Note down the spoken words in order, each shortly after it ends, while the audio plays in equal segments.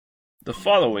The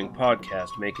following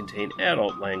podcast may contain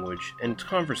adult language and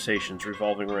conversations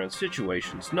revolving around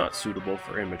situations not suitable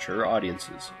for immature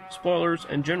audiences. Spoilers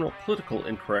and general political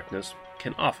incorrectness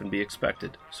can often be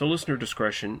expected, so listener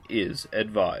discretion is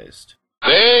advised.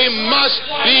 They must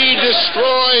be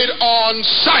destroyed on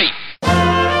sight!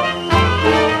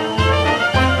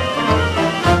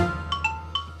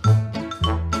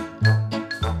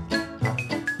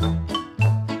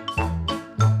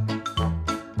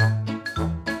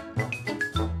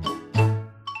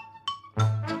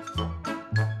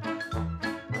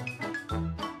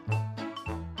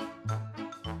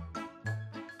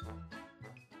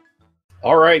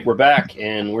 All right, we're back,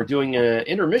 and we're doing an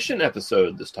intermission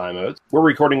episode this time out. We're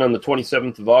recording on the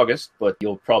 27th of August, but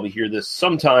you'll probably hear this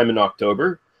sometime in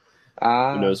October.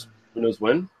 Who knows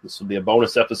when? This will be a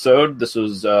bonus episode. This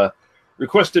was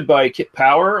requested by Kit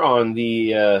Power on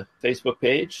the Facebook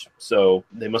page, so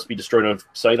they must be destroyed on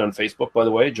site on Facebook, by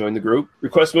the way. Join the group.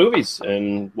 Request movies,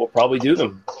 and we'll probably do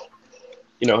them.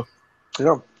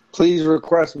 Please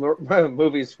request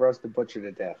movies for us to butcher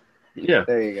to death. Yeah.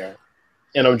 There you go.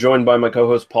 And I'm joined by my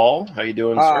co-host, Paul. How you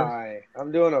doing, sir? Hi.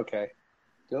 I'm doing okay.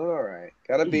 Doing all right.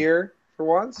 Got a beer for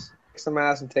once. Kick some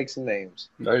ass and take some names.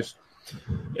 Nice.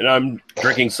 And I'm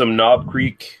drinking some Knob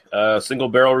Creek Single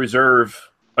Barrel Reserve,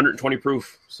 120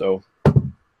 proof. So,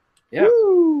 yeah,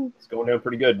 Woo! It's going down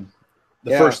pretty good.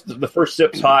 The first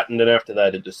sip's hot, and then after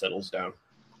that, it just settles down.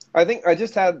 I think I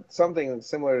just had something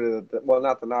similar to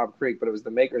not the Knob Creek, but it was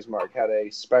the Maker's Mark. Had a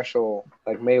special,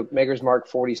 like Maker's Mark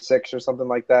 46 or something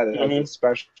like that. It has a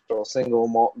special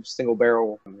single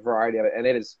barrel variety of it, and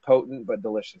it is potent but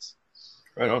delicious.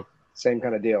 Right on. Same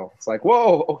kind of deal. It's like,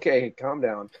 whoa, okay, calm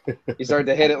down. You start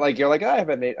to hit it like you're like, I've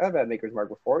had Maker's Mark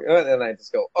before, and then I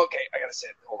just go, okay, I gotta sit.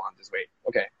 Hold on, just wait.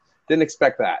 Okay, didn't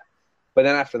expect that, but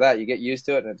then after that, you get used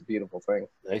to it, and it's a beautiful thing.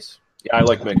 Nice. Yeah, I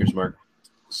like Maker's Mark.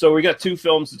 So we got two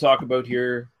films to talk about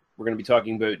here. We're going to be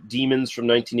talking about Demons from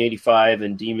 1985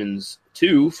 and Demons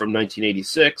 2 from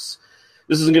 1986.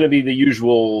 This isn't going to be the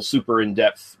usual super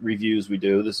in-depth reviews we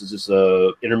do. This is just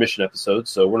a intermission episode,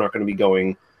 so we're not going to be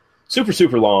going super,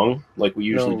 super long like we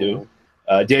usually do.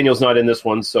 Daniel's not in this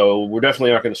one, so we're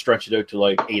definitely not going to stretch it out to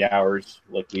like 8 hours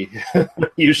like we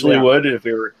usually would if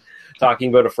we were talking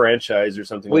about a franchise or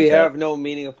something like that. We have no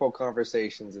meaningful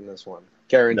conversations in this one.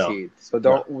 Guaranteed.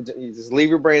 No. So you just leave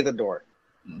your brain at the door.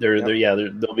 There'll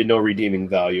be no redeeming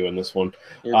value in this one.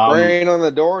 Your brain on the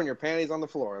door and your panties on the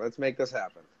floor. Let's make this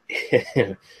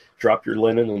happen. Drop your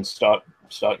linen and stop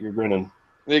your grinning.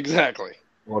 Exactly.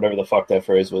 Whatever the fuck that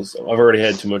phrase was. I've already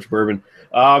had too much bourbon.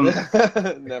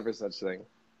 Never such thing.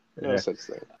 No such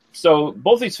thing. So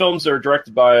both these films are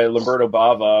directed by Lamberto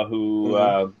Bava,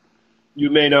 who you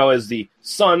may know as the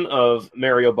son of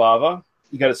Mario Bava.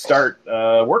 He got to start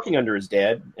working under his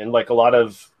dad, and like a lot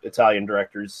of Italian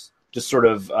directors, just sort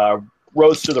of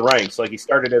rose to the ranks. Like he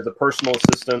started as a personal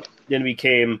assistant, then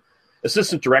became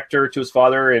assistant director to his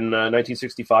father in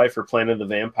 1965 for Planet of the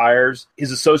Vampires.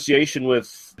 His association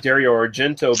with Dario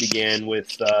Argento began with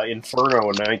Inferno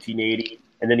in 1980,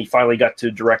 and then he finally got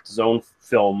to direct his own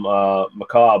film,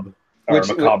 Macabre, which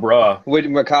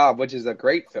is a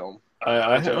great film.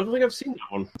 I don't think I've seen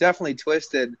that one. Definitely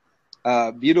twisted,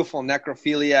 beautiful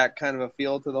necrophiliac kind of a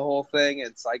feel to the whole thing.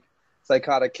 It's like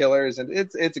psychotic killers, and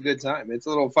it's a good time. It's a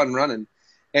little fun running,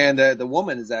 and the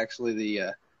woman is actually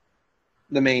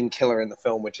the main killer in the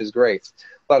film, which is great.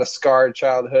 A lot of scarred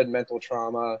childhood, mental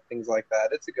trauma, things like that.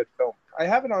 It's a good film. I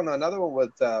have it on another one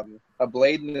with A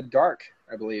Blade in the Dark,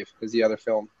 I believe, is the other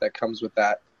film that comes with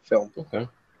that film. Okay.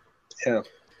 Yeah.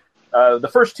 The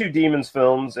first two Demons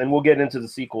films, and we'll get into the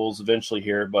sequels eventually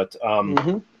here, but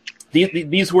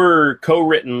these were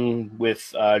co-written with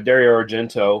Dario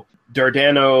Argento,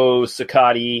 Dardano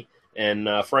Saccotti, and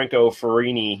Franco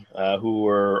Ferrini, who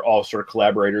were all sort of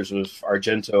collaborators with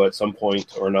Argento at some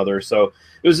point or another. So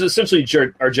it was essentially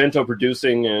Argento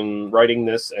producing and writing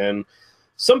this, and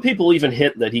some people even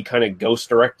hint that he kind of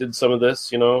ghost-directed some of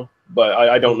this, but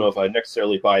I don't know if I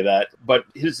necessarily buy that. But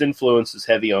his influence is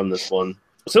heavy on this one.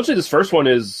 Essentially, this first one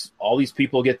is all these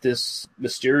people get this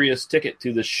mysterious ticket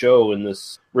to this show in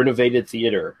this renovated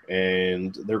theater,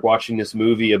 and they're watching this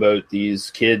movie about these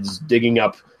kids digging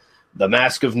up the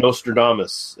mask of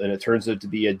Nostradamus, and it turns out to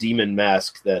be a demon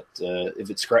mask that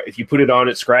if you put it on,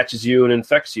 it scratches you and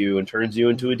infects you and turns you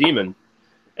into a demon.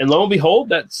 And lo and behold,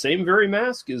 that same very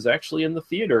mask is actually in the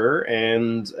theater,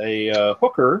 and a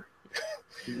hooker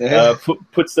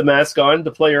puts the mask on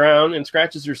to play around and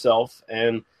scratches herself,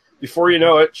 and before you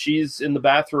know it, she's in the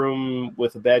bathroom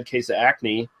with a bad case of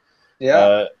acne.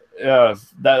 Yeah.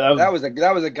 That was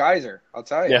a geyser, I'll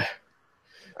tell you. Yeah.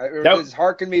 It just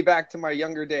harkened me back to my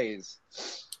younger days.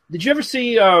 Did you ever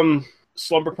see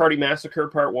Slumber Party Massacre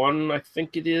Part 1? I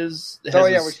think it is.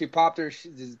 Where she popped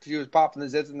she was popping the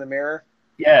zits in the mirror.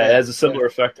 Yeah, it has a similar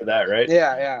effect to that, right?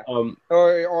 Yeah.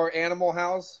 Or Animal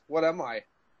House. What am I?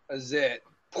 A zit.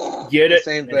 Get it?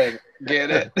 Same thing. Get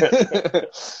it?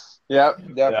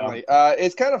 Yep, definitely. Yeah.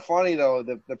 It's kind of funny though,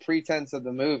 the pretense of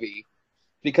the movie,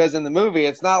 because in the movie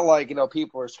it's not like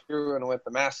people are screwing with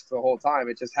the masks the whole time.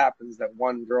 It just happens that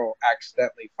one girl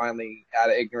accidentally, finally, out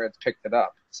of ignorance, picked it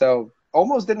up. So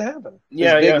almost didn't happen.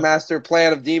 This big master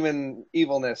plan of demon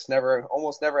evilness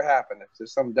almost never happened. It's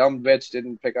just some dumb bitch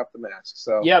didn't pick up the mask.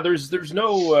 So yeah, there's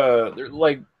no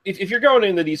if you're going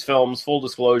into these films, full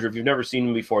disclosure, if you've never seen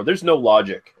them before, there's no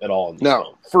logic at all in these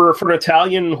films. For an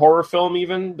Italian horror film,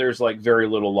 even there's like very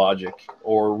little logic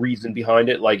or reason behind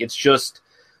it. Like it's just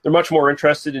they're much more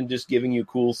interested in just giving you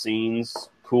cool scenes,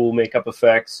 cool makeup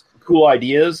effects, cool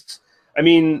ideas. I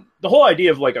mean, the whole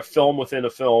idea of like a film within a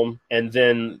film, and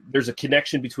then there's a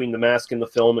connection between the mask in the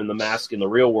film and the mask in the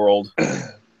real world.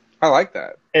 I like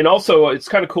that. And also, it's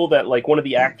kind of cool that like one of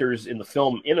the actors in a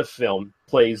film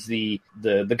plays the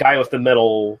guy with the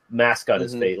metal mask on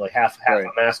his face, like half a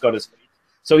mask on his face.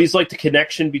 So he's like the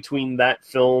connection between that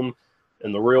film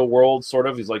and the real world, sort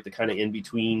of. He's like the kind of in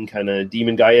between kind of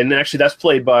demon guy, and actually that's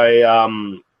played by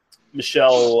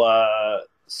Michelle.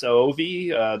 Soavi,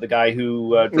 the guy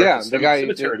who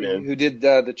Cemetery Man, who did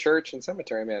the Church and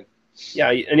Cemetery Man. Yeah,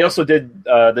 and he also did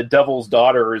The Devil's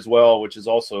Daughter as well, which is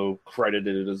also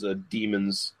credited as a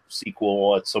Demons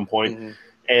sequel at some point,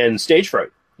 and Stage Fright.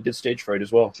 He did Stage Fright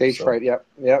as well. Stage Fright, yeah.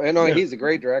 He's a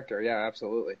great director. Yeah,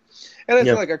 absolutely. And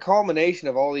it's like a culmination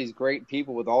of all these great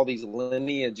people with all these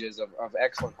lineages of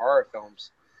excellent horror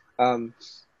films, and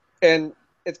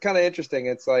it's kind of interesting.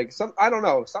 It's like I don't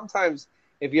know. Sometimes,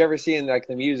 if you ever seen like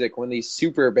the music when these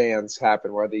super bands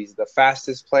happen, where the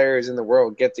fastest players in the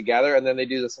world get together and then they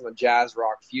do this on a jazz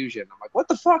rock fusion. I'm like, what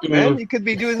the fuck, man? You could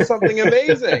be doing something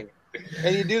amazing,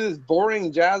 and you do this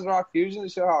boring jazz rock fusion to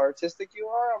show how artistic you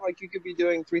are. I'm like, you could be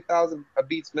doing 3,000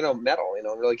 beats metal,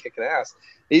 really kicking ass.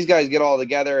 These guys get all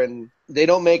together and they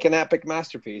don't make an epic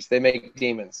masterpiece. They make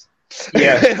demons.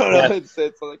 Yeah, It's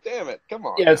like, damn it, come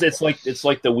on. Yeah, it's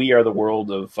like the We Are the World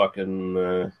of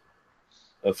fucking.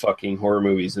 Of fucking horror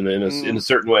movies in a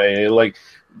certain way. Like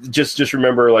just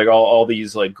remember like all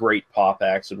these like great pop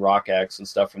acts and rock acts and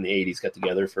stuff from the 80s got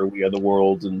together for We Are the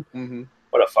World, and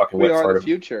what a fucking wet fart. We Are the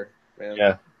Future, man.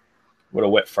 Yeah. What a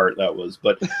wet fart that was.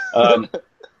 But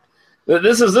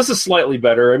this is slightly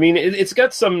better. I mean, it's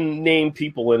got some named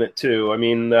people in it too. I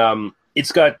mean,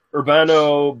 it's got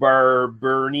Urbano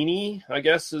Barbernini, I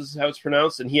guess is how it's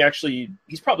pronounced, and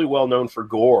he's probably well known for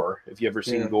Gore, if you ever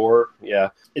seen Gore.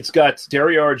 Yeah. It's got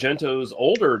Dario Argento's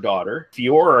older daughter,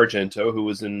 Fiora Argento, who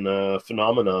was in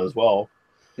Phenomena as well.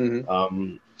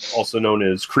 Also known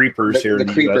as Creepers here in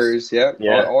the Creepers, US.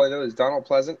 Yeah. All I know is Donald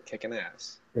Pleasant kicking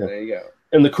ass. Yeah. There you go.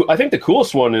 And I think the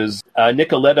coolest one is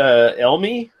Nicoletta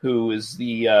Elmi, who is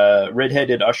the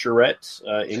redheaded usherette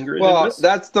Ingrid. Well,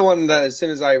 that's the one that as soon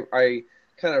as I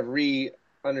kind of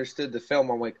understood the film,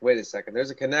 I'm like, wait a second,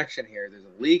 there's a connection here. There's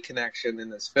a Lee connection in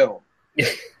this film.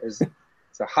 It's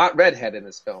a hot redhead in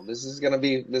this film. This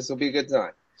will be a good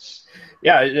time.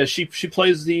 Yeah, she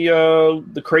plays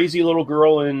the crazy little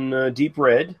girl in Deep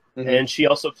Red. And she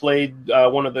also played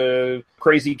one of the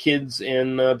crazy kids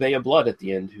in Bay of Blood at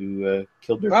the end who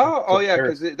killed her.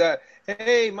 Because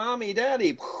hey, mommy,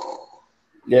 daddy.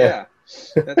 Yeah,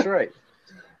 that's right.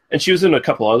 And she was in a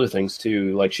couple other things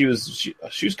too. Like she was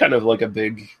kind of like a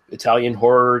big Italian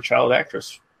horror child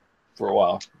actress for a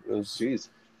while. Jeez,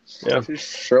 yeah, she's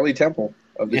Shirley Temple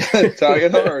of the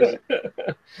Italian horrors.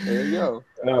 There you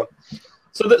go.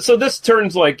 So this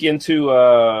turns like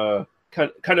into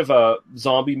kind of a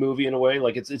zombie movie in a way.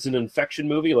 Like it's an infection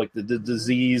movie. Like the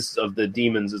disease of the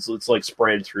demons, it's like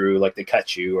spread through, like they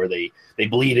cut you or they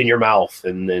bleed in your mouth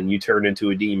and then you turn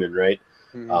into a demon, right?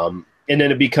 And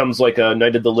then it becomes like a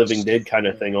Night of the Living Dead kind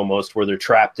of thing almost, where they're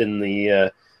trapped in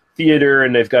the theater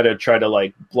and they've got to try to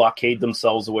like blockade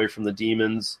themselves away from the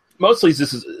demons. Mostly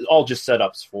this is all just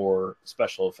setups for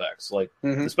special effects. Like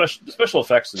the special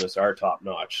effects in this are top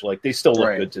notch. Like they still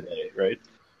look good today, right?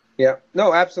 Yeah,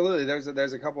 no, absolutely.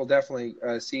 There's a couple definitely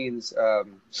scenes,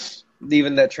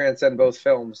 even that transcend both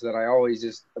films, that I always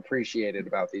just appreciated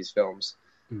about these films.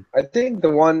 I think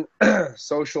the one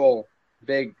social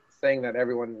big thing that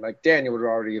everyone, like Daniel would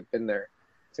already have been there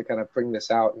to kind of bring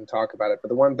this out and talk about it. But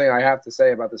the one thing I have to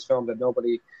say about this film that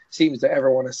nobody seems to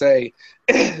ever want to say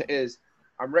is,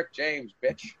 I'm Rick James,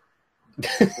 bitch.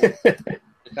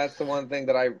 That's the one thing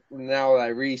that now that I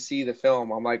re-see the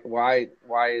film, I'm like, why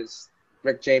is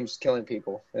Rick James killing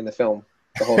people in the film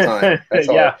the whole time? That's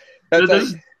all.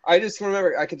 I just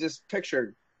remember I could just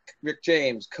picture Rick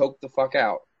James coked the fuck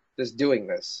out just doing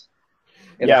this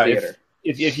in a theater.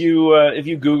 If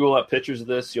you Google up pictures of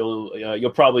this,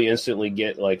 you'll probably instantly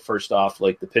get like first off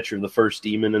like the picture of the first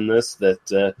demon in this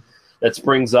that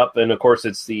springs up, and of course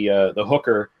it's the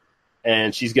hooker,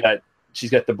 and she's got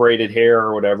the braided hair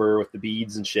or whatever with the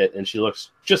beads and shit, and she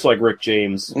looks just like Rick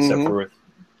James except for with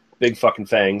big fucking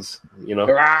fangs, you know.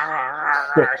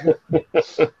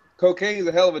 Cocaine is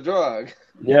a hell of a drug.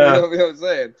 Yeah, you know what I'm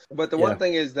saying. But the one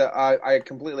thing is that I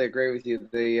completely agree with you.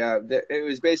 It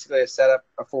was basically a setup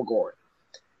for gore.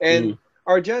 And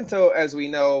Argento, as we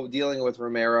know, dealing with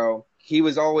Romero, he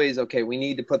was always, okay, we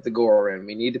need to put the gore in.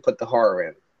 We need to put the horror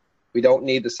in. We don't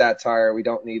need the satire. We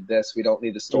don't need this. We don't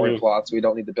need the story plots. We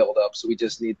don't need the build-ups. We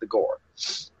just need the gore.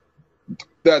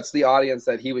 That's the audience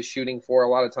that he was shooting for a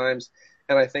lot of times.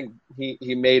 And I think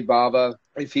he made Bava,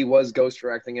 if he was ghost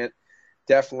directing it,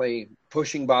 definitely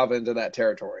pushing Bava into that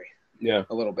territory. Yeah.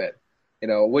 A little bit. You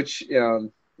know, which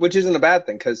isn't a bad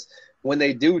thing, because when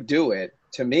they do it,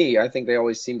 to me, I think they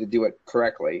always seem to do it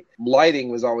correctly. Lighting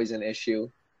was always an issue.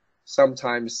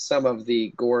 Sometimes some of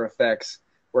the gore effects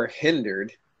were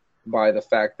hindered by the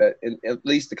fact that, in at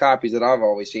least the copies that I've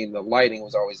always seen, the lighting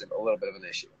was always a little bit of an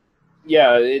issue.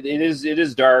 Yeah, it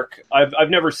is dark. I've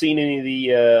never seen any of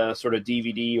the sort of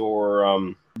DVD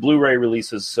or Blu-ray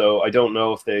releases, so I don't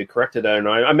know if they corrected that or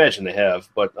not. I imagine they have,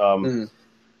 but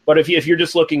but if you're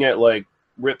just looking at like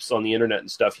rips on the internet and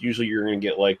stuff, usually you're going to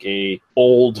get like a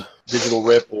old digital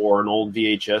rip or an old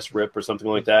VHS rip or something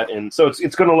like that, and so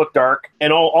it's going to look dark.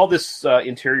 And all this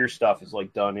interior stuff is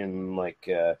like done in like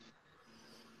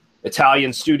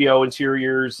Italian studio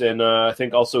interiors, and I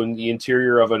think also in the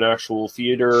interior of an actual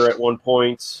theater at one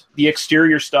point. The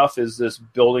exterior stuff is this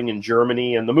building in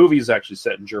Germany, and the movie is actually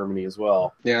set in Germany as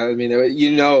well. Yeah, I mean,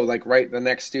 you know, like right the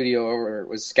next studio over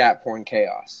was Scat Porn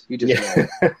Chaos. You just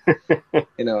know.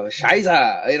 You know,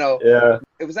 Scheiße, you know. Yeah.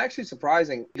 It was actually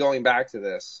surprising going back to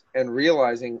this and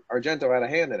realizing Argento had a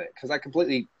hand in it, because I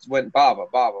completely went Bava,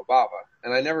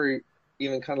 and I never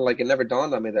even kind of like, it never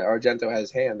dawned on me that Argento has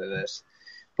hand in this.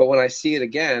 But when I see it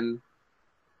again,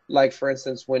 like for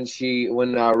instance, when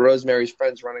Rosemary's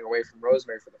friend's running away from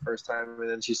Rosemary for the first time, and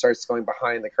then she starts going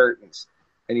behind the curtains,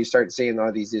 and you start seeing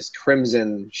all these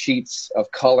crimson sheets of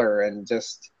color, and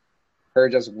just her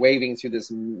just waving through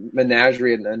this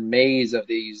menagerie and maze of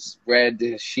these red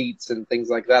sheets and things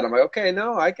like that. I'm like, okay,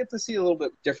 no, I get to see a little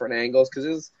bit different angles, because it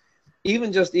was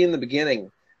even just in the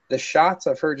beginning, the shots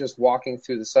of her just walking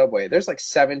through the subway. There's like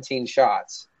 17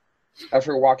 shots of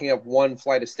her walking up one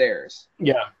flight of stairs.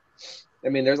 Yeah. I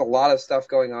mean, there's a lot of stuff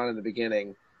going on in the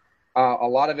beginning. A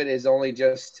lot of it is only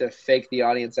just to fake the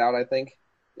audience out, I think.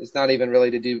 It's not even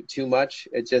really to do too much.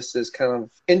 It just is kind of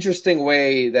interesting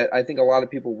way that I think a lot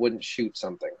of people wouldn't shoot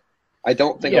something. I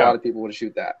don't think a lot of people would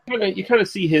shoot that. You kind of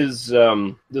see his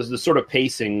the sort of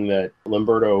pacing that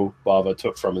Lamberto Bava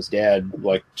took from his dad,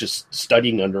 like just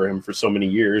studying under him for so many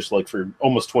years, like for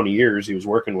almost 20 years he was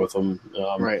working with him.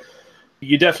 Right.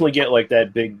 You definitely get like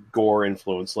that big gore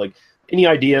influence. Like any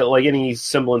idea, like any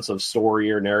semblance of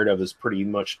story or narrative is pretty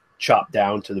much chopped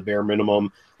down to the bare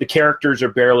minimum. The characters are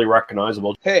barely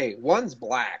recognizable. Hey, one's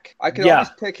black. I can always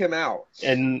pick him out.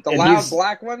 And the loud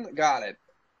black one, got it.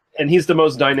 And he's the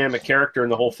most dynamic character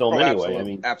in the whole film anyway. Absolutely. I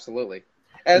mean, absolutely.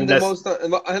 And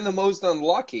the most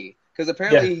unlucky, because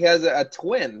apparently he has a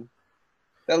twin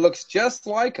that looks just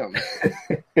like him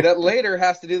that later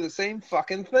has to do the same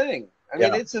fucking thing. I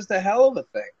mean, it's just a hell of a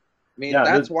thing. I mean,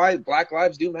 that's why Black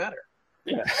Lives do matter.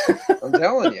 Yeah. I'm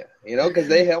telling you, because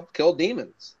they helped kill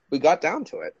demons. We got down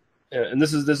to it. Yeah, and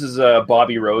this is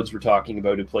Bobby Rhodes we're talking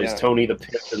about, who plays Tony the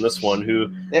Pimp in this one,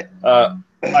 who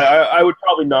I would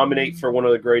probably nominate for one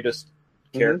of the greatest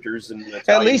characters in Italian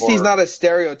At least horror. He's not a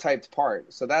stereotyped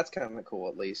part, so that's kind of cool.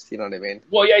 At least, you know what I mean?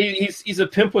 Well, yeah, he's a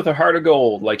pimp with a heart of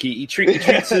gold. Like he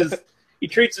treats his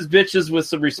bitches with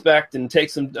some respect and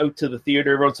takes them out to the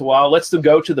theater every once in a while. Lets them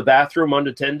go to the bathroom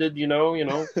unattended. You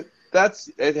know. That's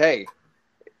it. Hey,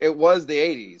 it was the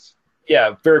 '80s.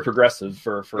 Yeah, very progressive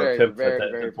for a pimp very, at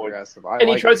that very point. Progressive. And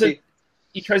he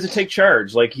tries to take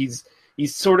charge. Like he's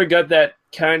sort of got that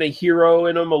kind of hero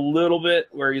in him a little bit,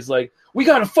 where he's like, "We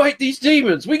got to fight these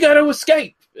demons. We got to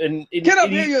escape." And get up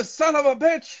here, you son of a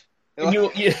bitch! And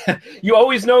you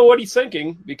always know what he's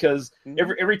thinking, because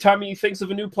every time he thinks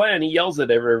of a new plan, he yells at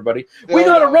everybody, "We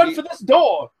got to run for this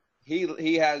door!" He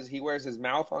wears his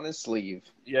mouth on his sleeve.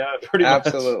 Yeah, pretty much.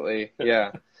 Absolutely,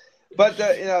 yeah. But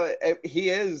he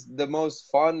is the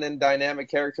most fun and dynamic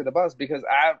character of the bus, because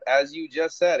as you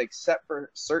just said, except for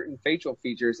certain facial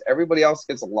features, everybody else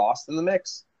gets lost in the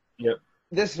mix. Yep.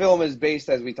 this film is based,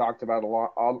 as we talked about a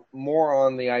lot, more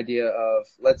on the idea of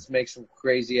let's make some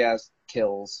crazy ass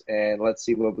kills and let's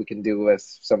see what we can do with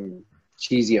some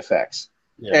cheesy effects.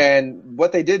 Yeah. And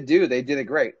what they did it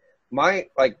great.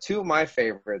 Two of my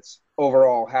favorites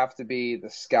overall have to be the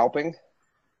scalping.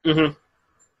 Mm-hmm.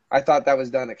 I thought that was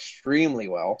done extremely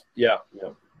well. Yeah.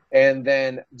 And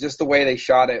then just the way they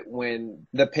shot it when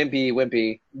the Pimpy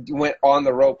Wimpy went on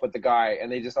the rope with the guy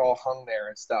and they just all hung there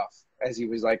and stuff as he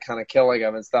was like kind of killing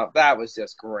him and stuff. That was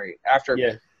just great.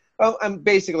 And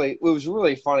basically, it was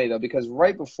really funny though, because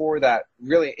right before that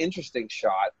really interesting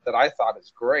shot that I thought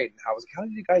is great, and I was like, how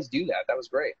did you guys do that? That was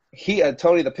great.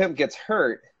 Tony the Pimp gets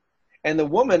hurt, and the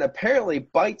woman apparently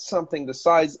bites something the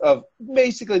size of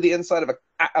basically the inside of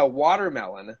a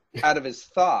watermelon out of his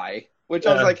thigh. Which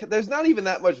I was like, there's not even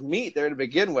that much meat there to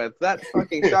begin with. That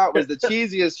fucking shot was the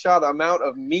cheesiest amount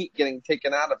of meat getting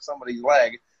taken out of somebody's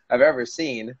leg I've ever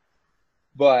seen.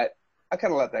 But I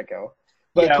kind of let that go.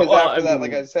 But after that,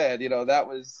 like I said, that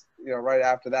was, right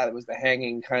after that, it was the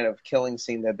hanging kind of killing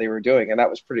scene that they were doing. And that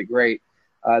was pretty great.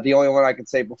 The only one I could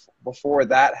say before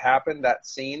that happened, that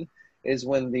scene, is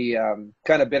when the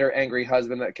kind of bitter, angry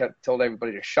husband that told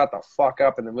everybody to shut the fuck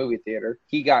up in the movie theater,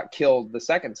 he got killed the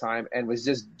second time and was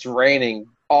just draining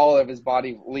all of his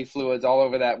bodily fluids all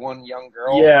over that one young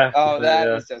girl. Yeah. Oh, that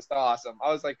was just awesome.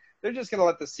 I was like, they're just going to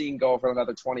let the scene go for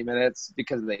another 20 minutes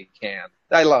because they can.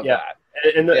 I love that.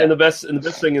 And the best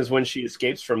thing is when she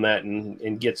escapes from that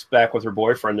and gets back with her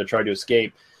boyfriend to try to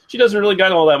escape. She doesn't really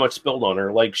got all that much spilled on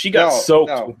her. Like, she got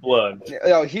soaked with blood.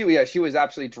 No, she was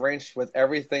absolutely drenched with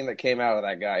everything that came out of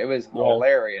that guy. It was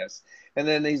hilarious. And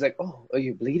then he's like, "Oh, are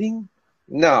you bleeding?"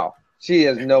 No, she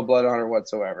has no blood on her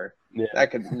whatsoever. Yeah.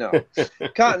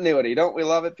 Continuity. Don't we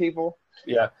love it, people?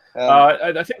 Yeah.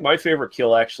 I think my favorite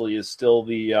kill actually is still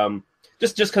the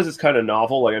just because it's kind of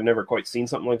novel. Like, I've never quite seen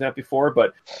something like that before.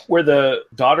 But where the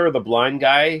daughter of the blind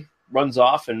guy runs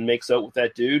off and makes out with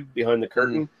that dude behind the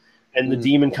curtain. And the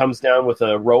demon comes down with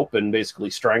a rope and basically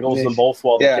strangles them both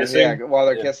while they're kissing. Yeah, while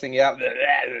they're kissing, At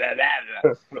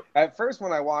first,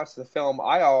 when I watched the film,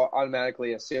 I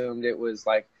automatically assumed it was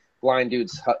like blind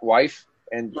dude's wife,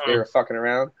 and they were fucking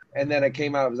around. And then it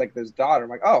came out, it was like this daughter. I'm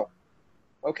like, oh,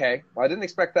 okay. Well, I didn't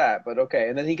expect that, but okay.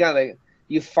 And then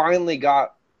you finally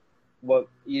got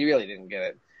you really didn't get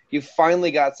it. You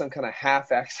finally got some kind of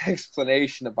half-ass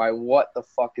explanation about what the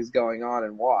fuck is going on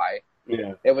and why.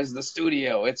 Yeah, it was the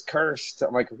studio. It's cursed.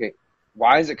 I'm like, okay,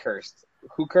 why is it cursed?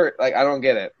 Who cursed? Like, I don't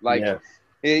get it. Like,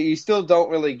 you still don't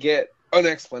really get an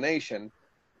explanation,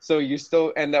 so you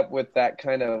still end up with that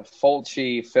kind of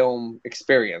Fulci film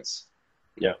experience.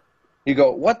 Yeah, you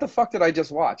go, what the fuck did I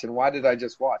just watch, and why did I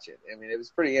just watch it? I mean, it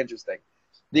was pretty interesting.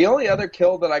 The only other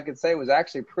kill that I could say was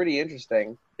actually pretty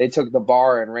interesting. They took the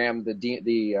bar and rammed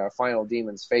the final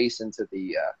demon's face into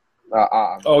the.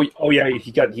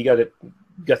 He got it.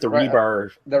 Got the rebar.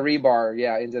 The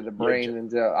rebar, into the brain,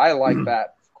 and I like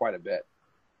that quite a bit.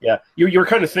 Yeah, you're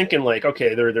kind of thinking like,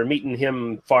 okay, they're meeting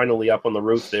him finally up on the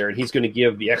roof there, and he's going to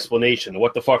give the explanation of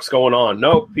what the fuck's going on.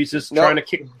 Nope, he's just trying to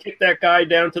kick that guy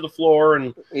down to the floor,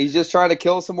 and he's just trying to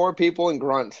kill some more people and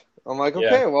grunt. I'm like,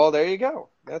 okay, well, there you go.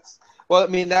 That's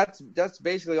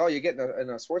basically all you get in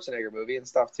a Schwarzenegger movie and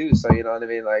stuff too. So you know what I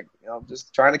mean, like,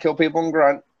 just trying to kill people and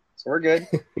grunt. So we're good.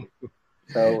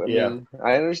 So, I mean,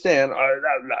 I understand.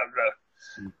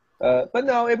 But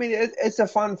no, I mean, it's a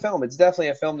fun film. It's definitely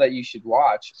a film that you should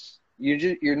watch.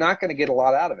 You're not going to get a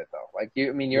lot out of it, though. Like,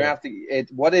 you have to.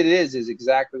 What it is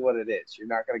exactly what it is. You're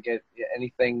not going to get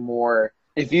anything more.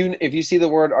 If you see the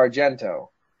word Dario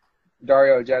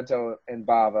Argento, and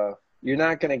Bava, you're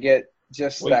not going to get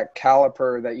just that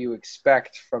caliber that you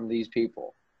expect from these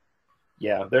people.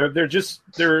 Yeah,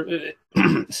 it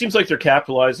seems like they're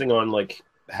capitalizing on like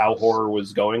how horror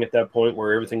was going at that point,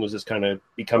 where everything was just kind of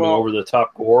becoming over the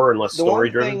top gore and less story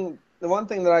driven. The one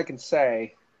thing that I can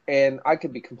say, and I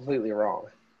could be completely wrong,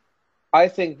 I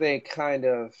think they kind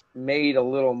of made a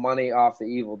little money off the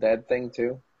Evil Dead thing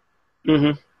too.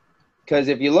 Mm-hmm. Because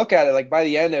if you look at it, like by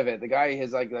the end of it, the guy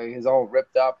is like he's all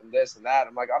ripped up and this and that.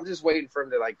 I'm like, I'm just waiting for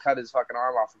him to like cut his fucking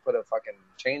arm off and put a fucking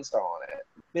chainsaw on it.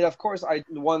 I mean, of course,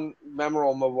 one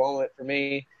memorable moment for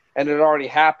me, and it already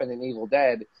happened in Evil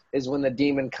Dead, is when the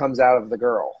demon comes out of the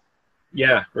girl.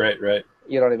 Yeah, right.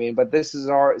 You know what I mean? But this is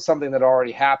something that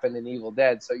already happened in Evil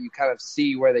Dead, so you kind of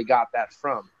see where they got that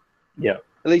from. Yeah.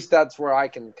 At least that's where I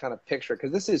can kind of picture,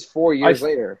 because this is 4 years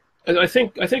later. I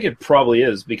think it probably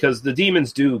is, because the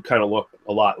demons do kind of look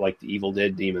a lot like the Evil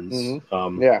Dead demons.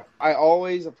 Mm-hmm. Yeah. I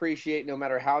always appreciate, no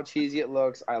matter how cheesy it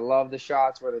looks, I love the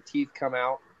shots where the teeth come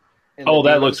out Oh,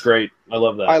 that looks great. I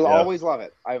love that. I always love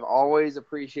it. I've always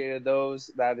appreciated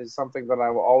those. That is something that I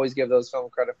will always give those film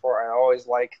credit for. I always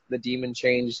like the demon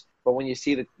change, but when you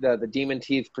see the demon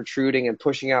teeth protruding and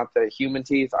pushing out the human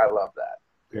teeth, I love that.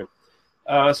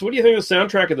 Yeah. So what do you think of the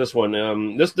soundtrack of this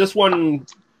one? This one.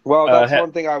 Well, that's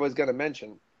one thing I was going to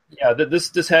mention. Yeah,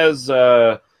 this has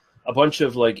a bunch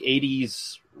of like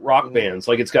 '80s rock bands.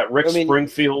 Like it's got Rick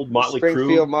Springfield, Motley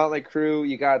Crue.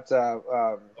 You got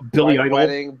Billy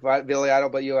Idol. Billy Idol,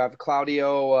 but you have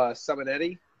Claudio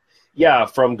Simonetti. Yeah,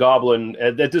 from Goblin.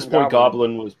 At this point,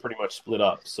 Goblin was pretty much split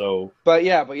up. So, but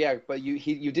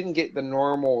you didn't get the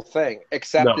normal thing.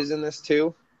 Accept is in this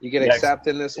too. You get Accept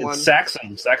in this one.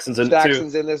 Saxon's in it too.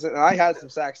 Saxon's in this. And I had some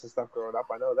Saxon stuff growing up.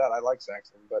 I know that. I like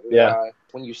Saxon. But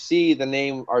when you see the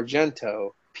name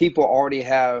Argento, people already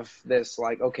have this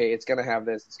like, okay, it's going to have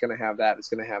this, it's going to have that, it's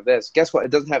going to have this. Guess what?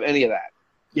 It doesn't have any of that.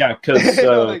 Yeah,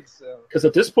 because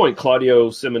at this point, Claudio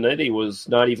Simonetti was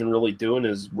not even really doing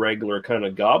his regular kind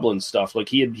of Goblin stuff. Like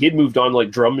he had moved on to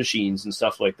like drum machines and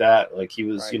stuff like that. Like he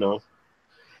was,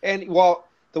 And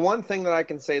the one thing that I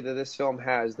can say that this film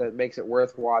has that makes it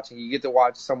worth watching, you get to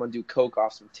watch someone do coke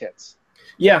off some tits.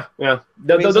 Yeah.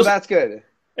 So that's good.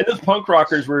 And those punk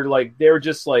rockers were like, they were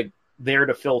just like there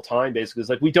to fill time, basically. It's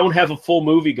like, we don't have a full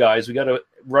movie, guys. We got to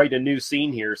write a new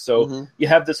scene here. So you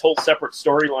have this whole separate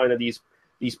storyline of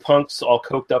these punks all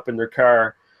coked up in their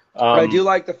car. I do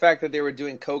like the fact that they were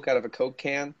doing coke out of a Coke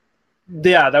can.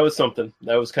 Yeah, that was something.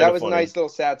 That was kind of funny. That was a nice little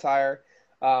satire.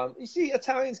 You see,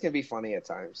 Italians can be funny at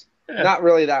times. Yeah. Not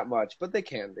really that much, but they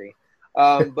can be.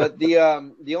 But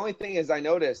the only thing is, I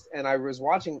noticed, and I was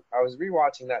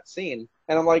rewatching that scene,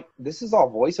 and I'm like, this is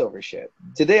all voiceover shit.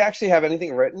 Did they actually have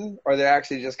anything written, or they're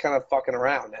actually just kind of fucking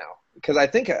around now? Because I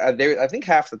think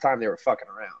half the time they were fucking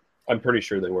around. I'm pretty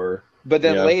sure they were. But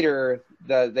then later,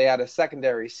 they had a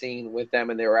secondary scene with them,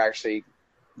 and they were actually,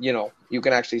 you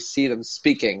can actually see them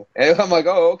speaking. And I'm like,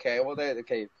 oh, okay, well,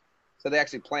 so they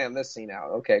actually planned this scene out.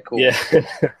 Okay, cool. Yeah.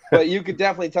 But you could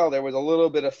definitely tell there was a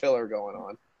little bit of filler going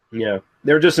on. Yeah,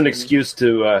 they're just an excuse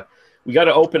to. We got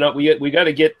to open up. We got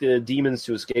to get the demons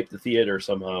to escape the theater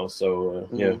somehow. So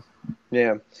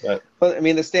yeah. But I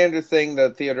mean, the standard thing, the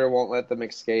theater won't let them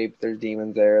escape. There's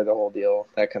demons there, the whole deal,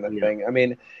 that kind of thing. I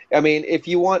mean, if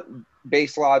you want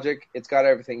base logic, it's got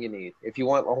everything you need. If you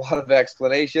want a lot of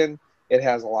explanation, it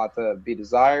has a lot to be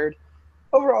desired.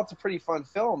 Overall, it's a pretty fun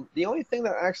film. The only thing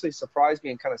that actually surprised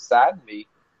me and kind of saddened me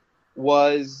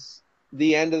was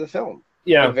the end of the film.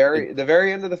 Yeah. The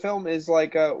very end of the film is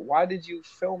like, why did you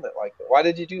film it like that? Why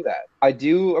did you do that? I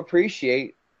do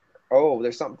appreciate,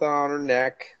 there's something on her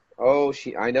neck.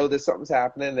 I know there's something's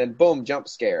happening. And then boom, jump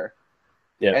scare.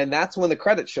 Yeah. And that's when the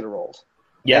credits should have rolled.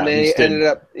 Yeah. And they ended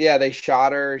up, they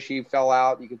shot her. She fell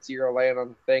out. You could see her laying on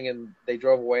the thing, and they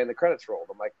drove away and the credits rolled.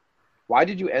 I'm like, why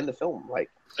did you end the film? Like,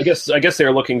 I guess they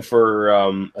were looking for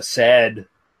a sad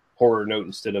horror note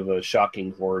instead of a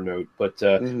shocking horror note. But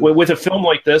with a film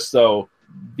like this, though,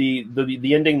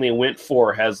 the ending they went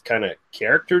for has kind of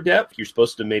character depth. You're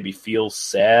supposed to maybe feel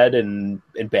sad and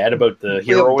bad about the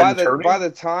hero. By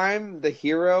the time the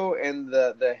hero and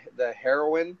the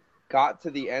heroine got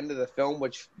to the end of the film,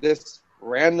 which this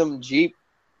random Jeep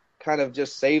kind of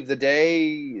just saved the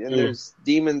day, and there's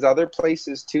demons other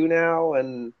places too now,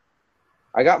 and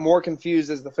I got more confused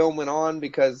as the film went on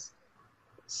because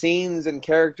scenes and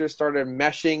characters started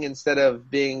meshing instead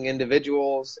of being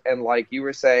individuals. And like you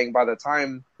were saying, by the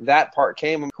time that part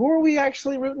came, who are we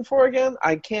actually rooting for again?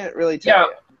 I can't really tell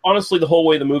you. Honestly, the whole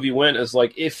way the movie went is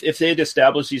like, if they had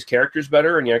established these characters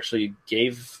better and you actually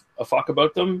gave a fuck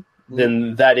about them,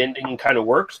 then that ending kind of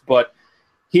works. But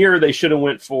here they should have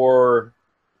went for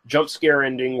jump scare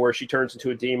ending where she turns into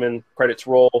a demon, credits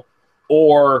roll,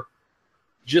 or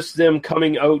just them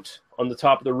coming out on the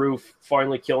top of the roof,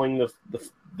 finally killing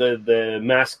the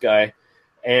masked guy,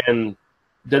 and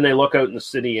then they look out in the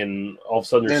city, and all of a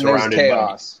sudden they're surrounded by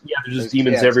chaos. There's just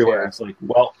demons everywhere. It's like,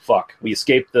 well, fuck, we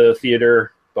escaped the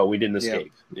theater, but we didn't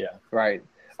escape. Yeah, right.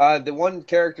 The one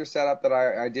character setup that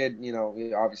I did,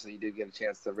 obviously you did get a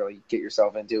chance to really get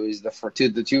yourself into is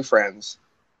the two friends.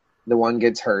 The one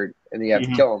gets hurt, and you have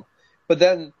to kill him, but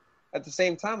then at the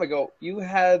same time, I go, you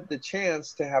had the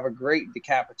chance to have a great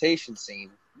decapitation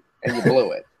scene, and you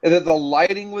blew it. And the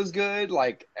lighting was good,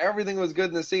 like everything was good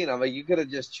in the scene. I'm like, you could have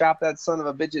just chopped that son of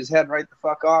a bitch's head right the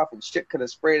fuck off, and shit could have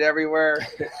sprayed everywhere.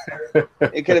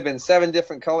 It could have been 7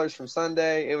 different colors from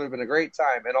Sunday. It would have been a great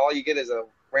time, and all you get is a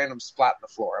random splat on the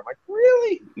floor. I'm like,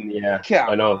 really? Yeah,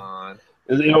 come I know. On.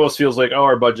 It almost feels like,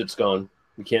 our budget's gone.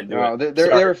 We can't do it.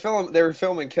 They were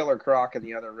filming Killer Croc in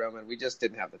the other room, and we just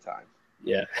didn't have the time.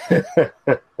 Yeah.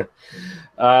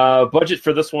 Budget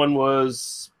for this one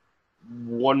was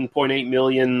 1.8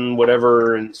 million,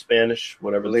 whatever in Spanish,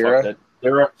 whatever the Lira. fuck that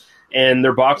lira, and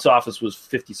their box office was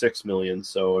 56 million.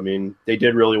 So I mean, they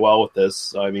did really well with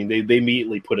this. I mean, they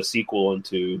immediately put a sequel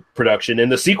into production,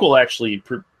 and the sequel actually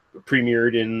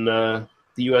premiered in the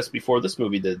U.S. before this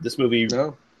movie did. This movie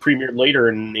premiered later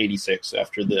in '86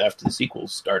 after the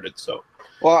sequels started. So.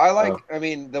 Well, I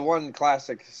mean, the one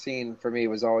classic scene for me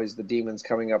was always the demons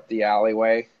coming up the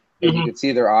alleyway. And you could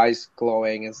see their eyes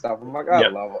glowing and stuff. I'm like, I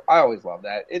always love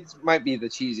that. It might be the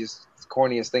cheesiest,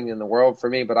 corniest thing in the world for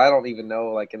me, but I don't even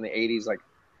know, like, in the 80s, like,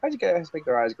 how'd you guys make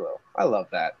their eyes glow? I love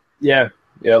that. Yeah,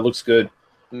 it looks good.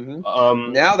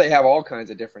 Mm-hmm. Now they have all kinds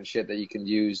of different shit that you can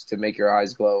use to make your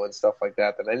eyes glow and stuff like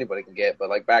that anybody can get. But,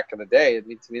 like, back in the day,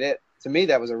 to me,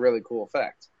 that was a really cool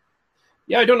effect.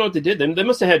 Yeah, I don't know what they did. They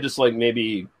must have had just, like,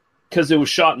 maybe, because it was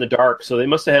shot in the dark, so they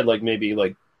must have had, like, maybe,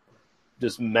 like,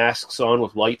 just masks on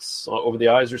with lights over the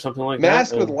eyes or something like that.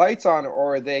 Masks with lights on,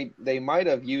 or they might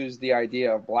have used the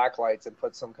idea of black lights and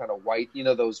put some kind of white,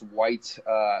 those white,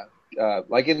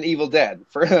 like in Evil Dead,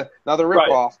 for another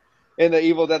ripoff. Right. In the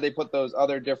Evil Dead, they put those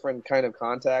other different kind of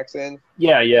contacts in.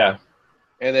 Yeah.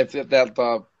 And if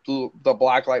the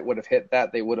black light would have hit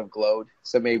that, they would have glowed.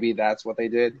 So maybe that's what they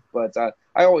did. But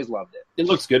I always loved it. It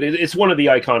looks good. It's one of the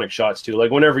iconic shots, too.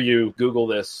 Like, whenever you Google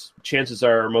this, chances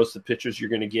are most of the pictures you're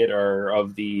going to get are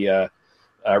of the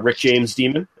Rick James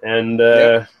demon and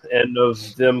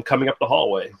of them coming up the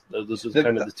hallway. Those are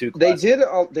kind of the two classics.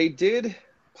 They did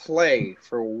play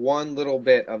for one little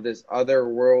bit of this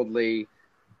otherworldly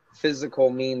physical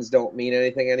means don't mean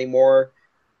anything anymore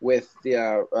with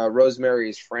the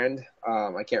Rosemary's Friend.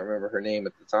 I can't remember her name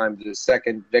at the time, the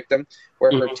second victim,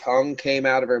 where her tongue came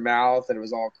out of her mouth and it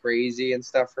was all crazy and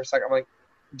stuff for a second. I'm like,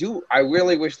 I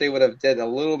really wish they would have did a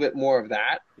little bit more of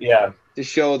that. Yeah. To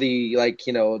show the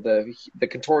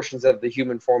contortions of the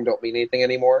human form don't mean anything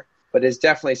anymore. But it's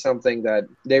definitely something that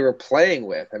they were playing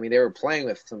with. I mean, they were playing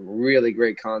with some really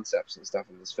great concepts and stuff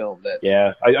in this film.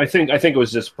 I think it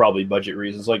was just probably budget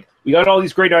reasons. Like, we got all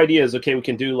these great ideas. Okay, we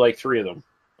can do like 3 of them.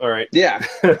 All right. Yeah,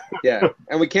 yeah.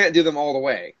 And we can't do them all the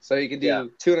way. So you can do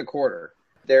 2 1/4.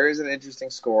 There is an interesting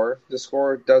score. The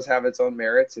score does have its own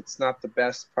merits. It's not the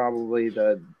best, probably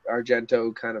the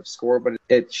Argento kind of score, but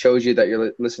it shows you that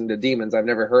you're listening to demons. I've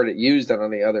never heard it used on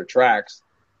any other tracks,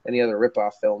 any other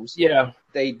ripoff films. Yeah.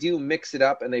 They do mix it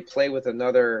up and they play with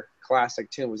another classic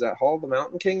tune. Was that Hall of the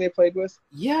Mountain King they played with?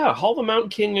 Yeah, Hall of the Mountain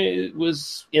King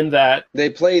was in that. They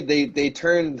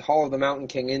turned Hall of the Mountain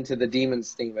King into the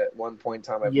Demons theme at one point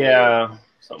in time. I believe. Yeah,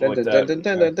 something like that.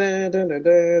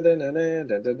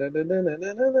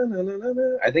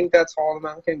 I think that's Hall of the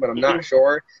Mountain King, but I'm not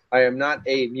sure. I am not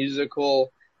a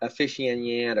musical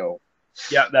aficionado.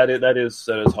 Yeah, that is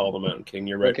Hall of the Mountain King.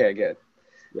 You're right. Okay, good.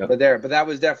 Yep. But that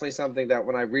was definitely something that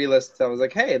when I re-listened, I was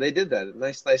like, hey, they did that.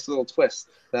 Nice little twist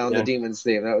down the Demons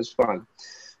theme. That was fun.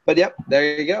 But yep,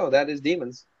 there you go. That is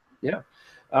Demons. Yeah.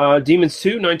 Demons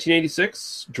 2,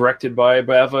 1986, directed by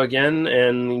Bava again,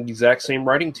 and the exact same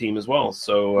writing team as well.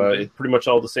 So it's pretty much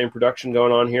all the same production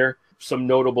going on here. Some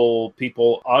notable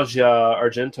people: Asia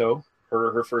Argento,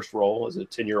 her first role as a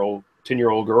 10-year-old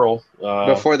girl.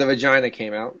 Before the vagina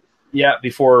came out. Yeah,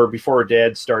 before her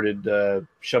dad started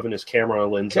shoving his camera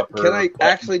lens up her. Can I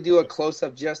actually do a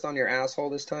close-up just on your asshole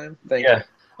this time? Thank you.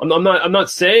 I'm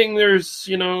not saying there's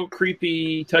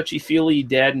creepy, touchy-feely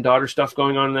dad and daughter stuff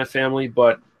going on in that family,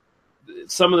 but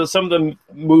some of the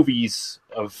movies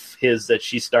of his that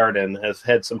she starred in have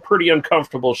had some pretty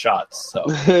uncomfortable shots. So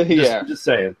just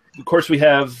saying. Of course, we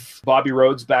have Bobby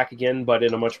Rhodes back again, but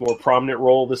in a much more prominent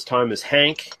role this time as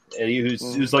Hank,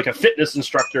 who's like a fitness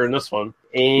instructor in this one.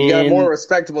 And you got a more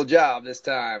respectable job this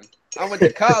time. I went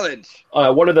to college.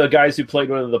 One of the guys who played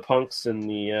one of the punks in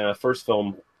the first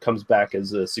film comes back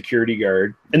as a security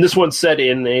guard. And this one's set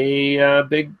in a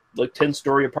big, like,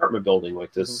 10-story apartment building,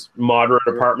 like this moderate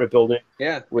apartment building.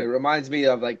 Yeah, it reminds me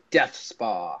of, like, Death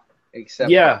Spa,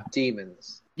 except with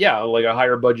demons. Yeah, like a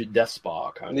higher budget Death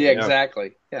Spa kind of. Yeah,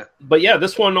 exactly. Yeah. But yeah,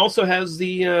 this one also has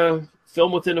the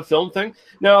film within a film thing.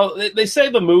 Now, they say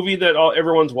the movie that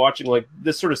everyone's watching, like,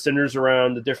 this sort of centers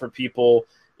around the different people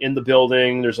in the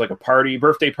building. There's like a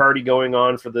birthday party going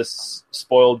on for this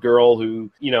spoiled girl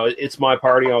who, it's my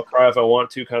party, I'll cry if I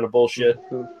want to kind of bullshit.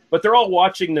 But they're all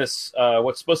watching this,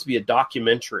 what's supposed to be a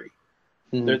documentary.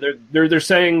 They're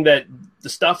saying that the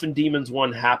stuff in Demons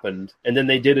 1 happened, and then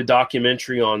they did a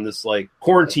documentary on this like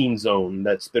quarantine zone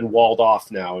that's been walled off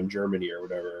now in Germany or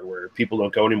whatever, where people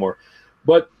don't go anymore.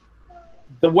 But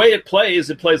the way it plays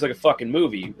like a fucking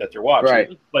movie that they're watching. Right. It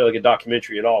doesn't play like a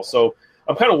documentary at all. So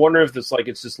I'm kind of wondering if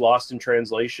it's just lost in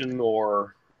translation,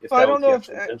 or if I don't know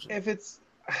if it's.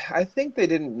 I think they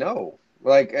didn't know.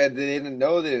 Like they didn't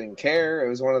know, they didn't care. It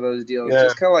was one of those deals, Yeah.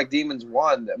 just kind of like Demons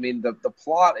 1. I mean, the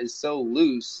plot is so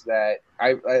loose that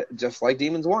I just like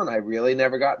Demons 1. I really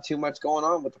never got too much going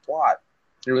on with the plot.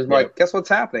 It was like, guess what's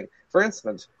happening? For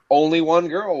instance, only one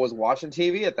girl was watching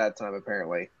TV at that time,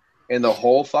 apparently, in the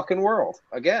whole fucking world.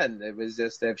 Again, it was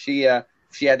just if she had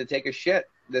to take a shit,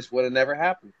 this would have never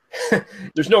happened.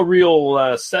 There's no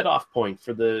real set-off point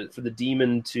for the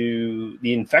demon to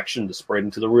the infection to spread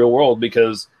into the real world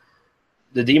because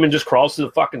the demon just crawls to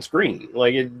the fucking screen.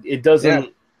 Like it doesn't. Yeah.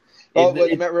 Well,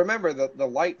 remember the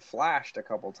light flashed a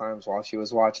couple times while she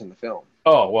was watching the film.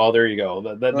 Oh well, there you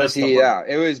go. That's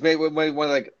it was made one of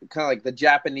like kind of like the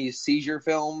Japanese seizure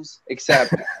films,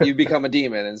 except you become a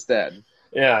demon instead.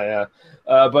 Yeah.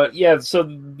 But yeah, so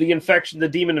the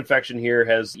demon infection here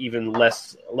has even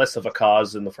less of a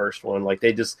cause than the first one. Like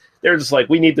they're just like,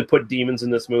 we need to put demons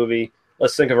in this movie.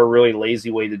 Let's think of a really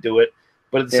lazy way to do it.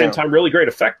 But at the same time, really great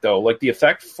effect though. Like the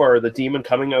effect for the demon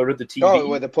coming out of the TV. Oh,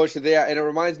 with the push of and it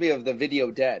reminds me of the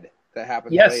Video Dead that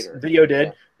happened later. Yes, Video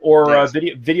Dead or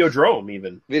Videodrome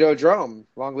even. Videodrome,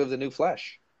 Long Live the New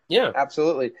Flesh. Yeah,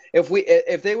 absolutely.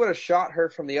 If they would have shot her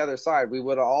from the other side, we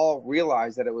would have all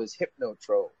realized that it was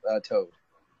Toad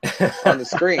on the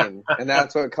screen, and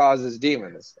that's what causes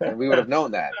demons, and we would have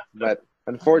known that. But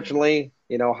unfortunately,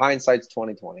 hindsight's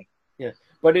 20/20. Yeah,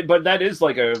 but that is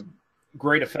like a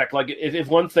great effect. Like if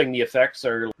one thing, the effects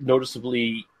are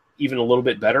noticeably even a little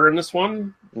bit better in this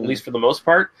one, at least for the most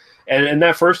part. And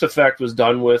that first effect was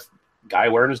done with guy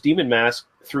wearing his demon mask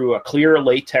through a clear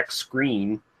latex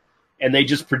screen. And they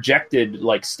just projected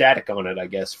like static on it, I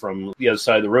guess, from the other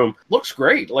side of the room. Looks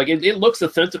great. Like it looks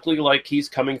authentically like he's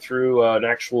coming through an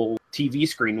actual TV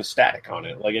screen with static on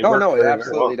it. Like it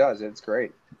absolutely does. It's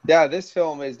great. Yeah, this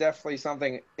film is definitely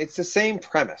something. It's the same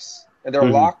premise. And they're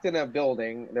locked in a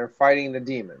building. They're fighting the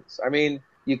demons. I mean,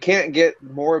 you can't get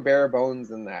more bare bones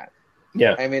than that.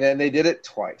 Yeah. I mean, and they did it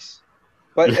twice.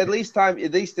 But at least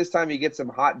this time you get some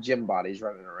hot gym bodies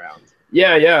running around.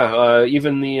 Yeah.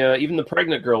 Even the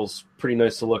pregnant girl's pretty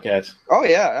nice to look at. Oh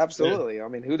yeah, absolutely. Yeah. I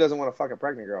mean, who doesn't want to fuck a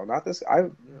pregnant girl? Not this.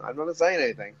 I'm not saying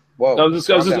anything. Whoa. I was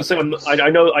just gonna say, I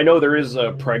know there is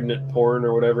a pregnant porn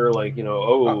or whatever. Like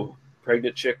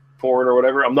pregnant chick porn or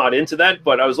whatever. I'm not into that,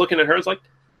 but I was looking at her. I was like,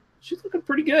 she's looking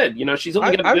pretty good. She's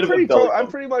only got a bit of a belly. I'm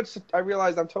pretty much. I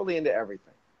realized I'm totally into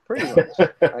everything. Pretty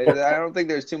much. I don't think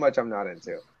there's too much I'm not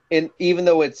into. And even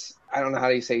though it's, I don't know how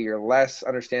you say, you're less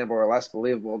understandable or less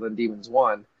believable than Demons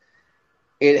 1,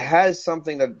 it has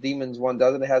something that Demons 1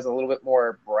 doesn't. It has a little bit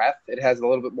more breadth. It has a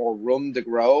little bit more room to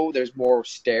grow. There's more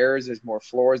stairs. There's more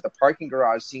floors. The parking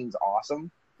garage seems awesome.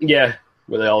 Yeah.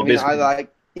 Where they all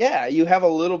you have a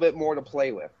little bit more to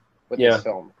play with this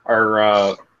film.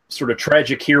 Our sort of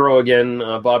tragic hero again,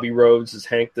 Bobby Rhodes, is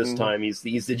Hank this time. He's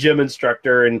the gym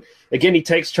instructor. And again, he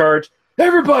takes charge.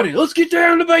 Everybody, let's get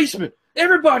down to the basement.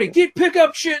 Everybody, pick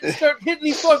up shit and start hitting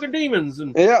these fucking demons.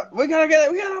 And we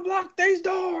gotta block these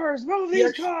doors, move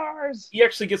these cars. He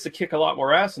actually gets to kick a lot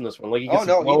more ass in this one. Like he was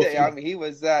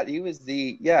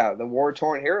the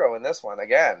war-torn hero in this one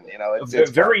again.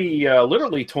 It's very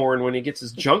literally torn when he gets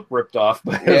his junk ripped off.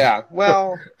 Yeah,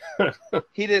 well,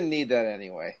 he didn't need that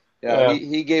anyway. Yeah,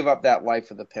 he gave up that life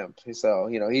for the pimp. So,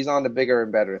 he's on to bigger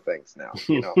and better things now.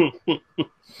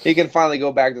 He can finally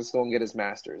go back to school and get his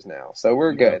master's now. So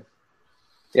we're good.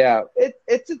 Yeah,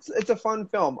 it's a fun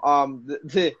film.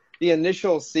 The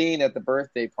initial scene at the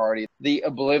birthday party, the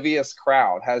oblivious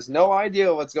crowd has no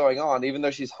idea what's going on, even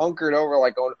though she's hunkered over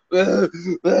like going, and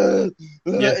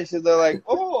they're like,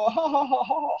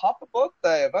 oh, happy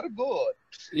birthday, very good.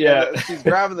 Yeah, and she's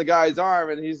grabbing the guy's arm,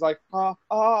 and he's like,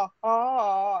 Yeah,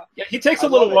 he takes a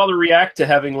little while to react to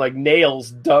having like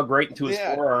nails dug right into his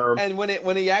forearm. And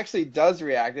when he actually does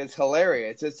react, it's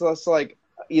hilarious. It's just like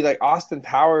either like Austin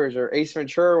Powers or Ace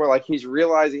Ventura, where like he's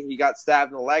realizing he got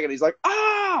stabbed in the leg, and he's like,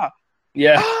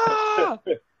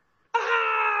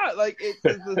 like it's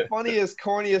the funniest,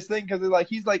 corniest thing because like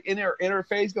he's like in her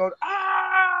face going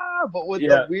but with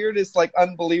the weirdest, like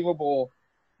non-believable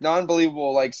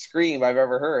like scream I've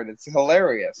ever heard. It's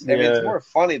hilarious. I mean, it's more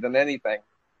funny than anything.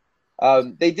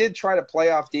 They did try to play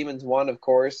off Demons 1, of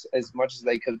course, as much as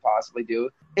they could possibly do.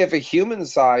 If a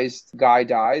human-sized guy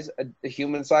dies, a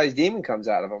human-sized demon comes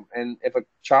out of him. And if a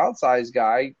child-sized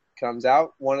guy comes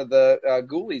out, one of the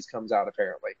ghoulies comes out,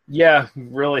 apparently. Yeah,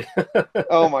 really.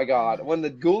 Oh, my God. When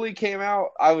the ghoulie came out,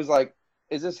 I was like,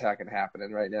 is this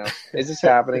happening right now? Is this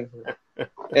happening?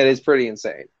 It is pretty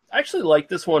insane. I actually like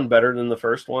this one better than the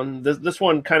first one. This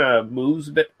one kind of moves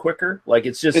a bit quicker. Like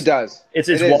it does. It's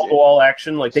wall to wall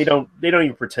action. Like they don't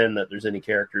even pretend that there's any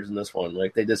characters in this one.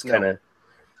 Like they just kind of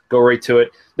go right to it.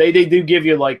 They do give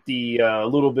you like the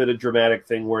little bit of dramatic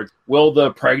thing where will the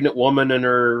pregnant woman and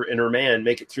her man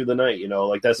make it through the night?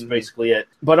 Like that's basically it.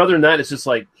 But other than that, it's just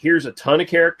like here's a ton of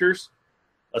characters.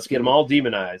 Let's get them all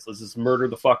demonized. Let's just murder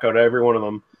the fuck out of every one of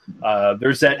them.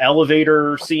 There's that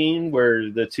elevator scene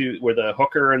where the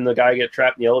hooker and the guy get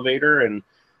trapped in the elevator,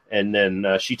 and then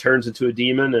she turns into a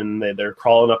demon, and they're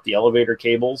crawling up the elevator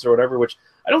cables or whatever, which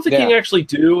I don't think you can actually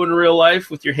do in real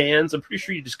life with your hands. I'm pretty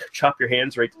sure you just chop your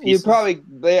hands right to pieces. You probably,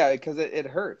 because it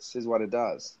hurts is what it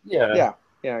does. Yeah,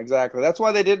 exactly. That's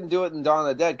why they didn't do it in Dawn of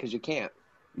the Dead, because you can't.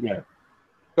 Yeah.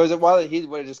 Because he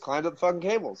would have just climbed up the fucking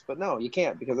cables. But no, you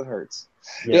can't because it hurts.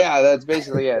 Yeah, that's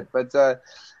basically it. But,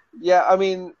 I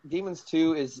mean, Demons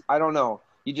 2 is, I don't know.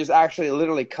 You just actually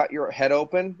literally cut your head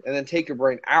open and then take your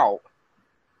brain out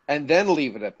and then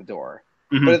leave it at the door.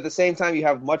 Mm-hmm. But at the same time, you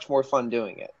have much more fun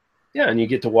doing it. Yeah, and you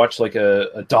get to watch like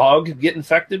a dog get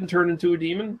infected and turn into a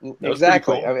demon.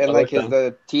 Exactly. Cool. And like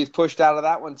the teeth pushed out of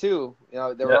that one too. They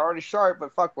were already sharp,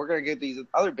 but fuck, we're gonna get these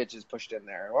other bitches pushed in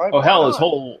there. What? Oh hell, his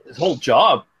whole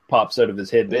jaw pops out of his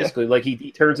head basically. Like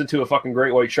he turns into a fucking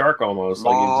great white shark almost.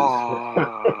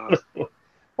 Well,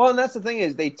 and that's the thing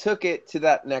is they took it to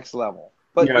that next level.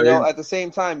 But at the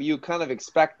same time, you kind of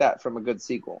expect that from a good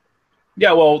sequel.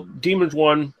 Yeah, well, Demons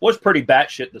 1 was pretty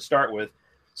batshit to start with.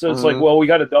 So it's like, well, we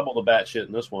got to double the batshit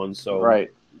in this one. So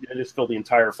right, I just filled the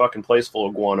entire fucking place full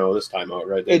of guano this time out,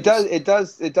 right? It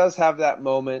does have that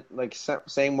moment, like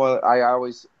same way I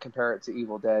always compare it to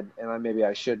Evil Dead, and maybe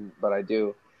I shouldn't, but I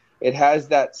do. It has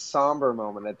that somber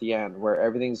moment at the end where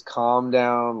everything's calmed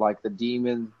down, like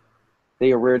the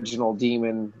original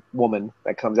demon woman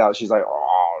that comes out. She's like,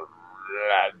 oh,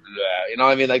 blah, blah. You know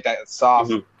what I mean? Like that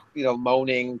soft. Mm-hmm.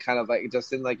 Moaning, kind of like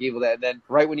just in like Evil Dead. And then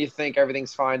right when you think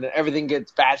everything's fine, then everything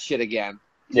gets batshit again.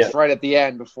 Just right at the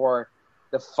end before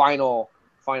the final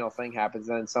thing happens,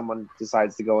 and then someone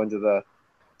decides to go into the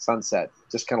sunset,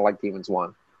 just kind of like Demons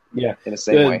 1. Yeah, in the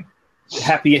same way.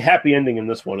 Happy ending in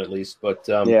this one at least, but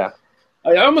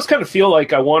I almost kind of feel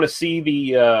like I want to see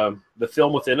the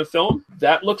film within a film.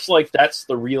 That looks like that's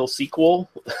the real sequel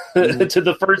to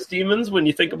the first Demons when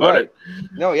you think about it.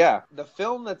 No, yeah. The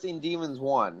film that's in Demons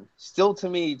 1 still to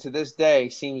me to this day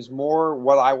seems more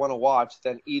what I want to watch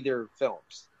than either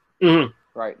films. Mm-hmm.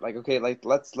 Right. Like, okay, like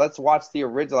let's watch the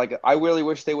original. Like, I really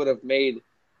wish they would have made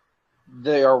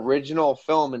the original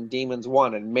film in Demons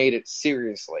 1 and made it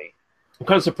seriously. I'm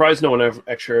kind of surprised no one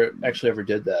actually ever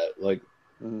did that. Like,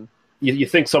 You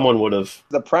think someone would have.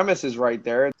 The premise is right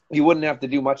there. You wouldn't have to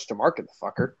do much to market the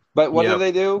fucker. But what did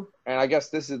they do? And I guess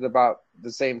this is about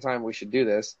the same time we should do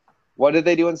this. What did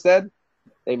they do instead?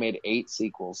 They made 8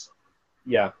 sequels.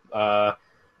 Yeah.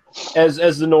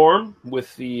 As the norm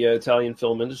with the Italian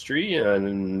film industry,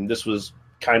 and this was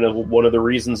kind of one of the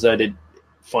reasons that it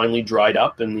finally dried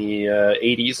up in the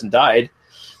 80s and died,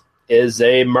 is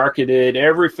they marketed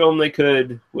every film they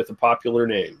could with a popular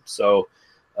name. So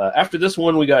after this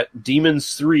one, we got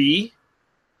Demons 3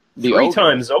 three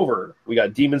times over. We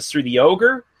got Demons 3 the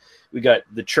Ogre. We got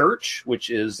The Church, which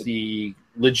is the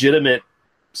legitimate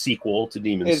sequel to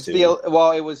Demons 2.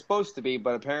 Well, it was supposed to be,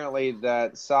 but apparently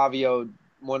that Savio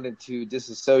wanted to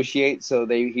disassociate, so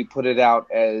he put it out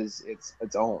as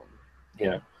its own.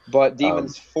 Yeah. But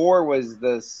Demons 4 was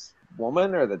this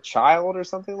woman or the child or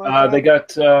something like that? They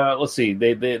got, let's see,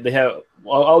 they have,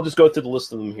 I'll just go through the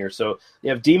list of them here. So you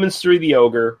have Demons 3 the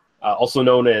Ogre, also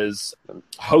known as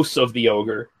House of the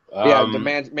Ogre.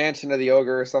 The Mansion of the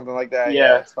Ogre or something like that.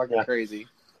 Yeah, it's fucking crazy.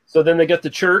 So then they got The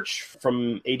Church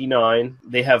from 89.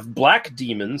 They have Black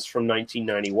Demons from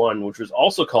 1991, which was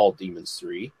also called Demons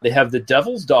 3. They have The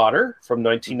Devil's Daughter from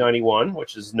 1991,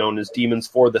 which is known as Demons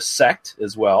 4 the Sect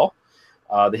as well.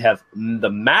 They have The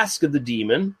Mask of the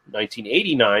Demon,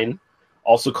 1989,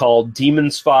 also called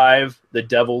Demons 5 The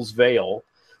Devil's Veil.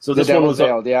 So this one was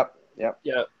Veiled, yep. Yeah.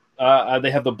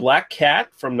 They have The Black Cat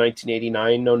from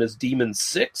 1989, known as Demon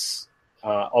 6,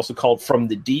 also called From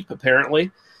the Deep,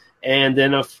 apparently. And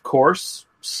then, of course,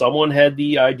 someone had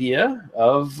the idea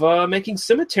of making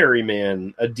Cemetery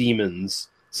Man a Demons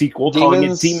sequel, calling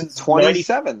it Demons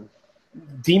 27.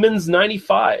 Demons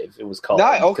 95, it was called.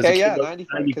 95,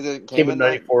 because it came in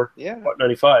 94.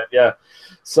 95, yeah.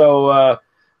 So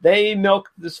they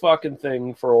milked this fucking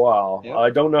thing for a while. Yeah.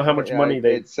 I don't know how much money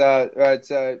they. It's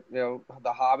The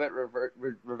Hobbit,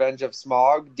 Revenge of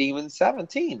Smaug, Demons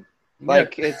 17.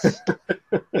 Like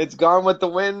it's Gone with the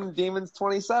Wind, Demons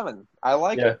 27. I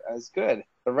like it. That's good.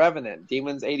 The Revenant,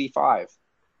 Demons 85.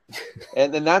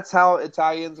 And then that's how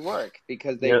Italians work,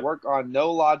 because they work on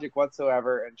no logic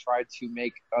whatsoever and try to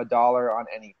make $1 on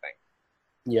anything.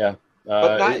 Yeah.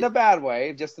 But not in a bad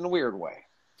way, just in a weird way.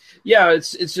 Yeah,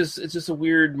 it's just a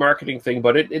weird marketing thing,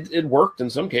 but it worked in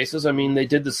some cases. I mean, they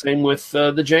did the same with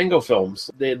the Django films.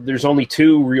 There's only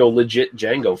two real legit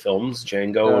Django films,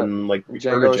 Django and like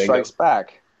Return of Django Strikes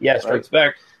Back. Yeah, Strikes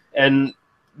Back. And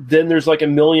then there's like a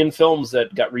million films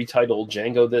that got retitled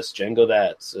Django this, Django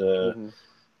that.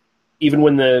 Even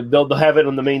when they'll have it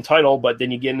on the main title, but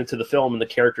then you get into the film and the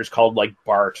character's called like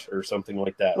Bart or something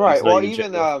like that. Right. Well,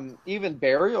 even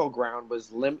Burial Ground was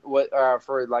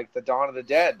for like the Dawn of the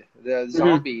Dead, the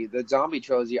zombie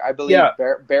trilogy. I believe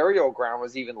Burial Ground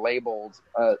was even labeled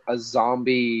a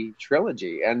zombie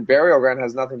trilogy, and Burial Ground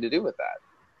has nothing to do with that.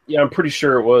 Yeah, I'm pretty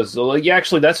sure it was. Like,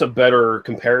 actually, that's a better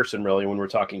comparison, really, when we're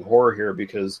talking horror here,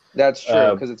 because that's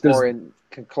true because it's more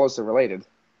closely related.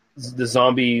 The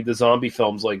zombie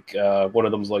films, like one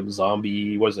of them's like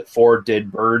Zombie, was it 4 Dead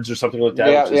Birds or something like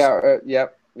that?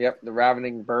 Yep. The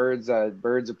Ravening Birds,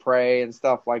 Birds of Prey, and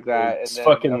stuff like that. It's and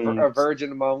then fucking a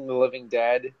Virgin Among the Living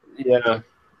Dead. Yeah,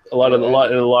 a lot of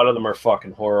them are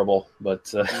fucking horrible.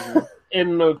 But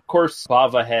and of course,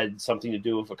 Bava had something to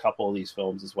do with a couple of these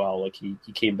films as well. Like he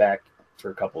came back for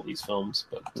a couple of these films.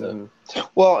 But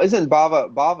well, isn't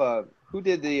Bava who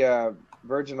did the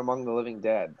Virgin Among the Living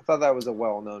Dead? I thought that was a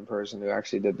well-known person who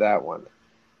actually did that one.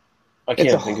 I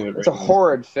can't think of it. It's a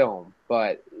horrid film,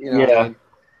 but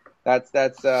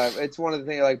that's it's one of the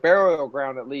things. Like Burial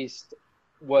Ground, at least,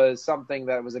 was something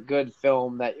that was a good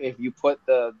film. That if you put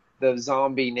the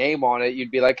zombie name on it,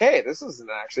 you'd be like, "Hey, this isn't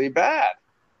actually bad."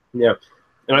 Yeah,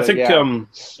 and I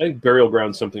think Burial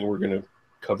Ground is something we're gonna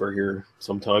cover here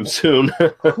sometime soon.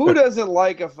 Who doesn't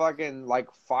like a fucking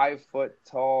 5 foot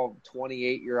tall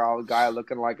 28-year-old guy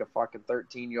looking like a fucking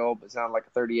 13-year-old but sounding like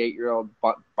a 38-year-old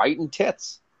biting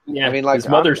tits? Yeah, I mean, like his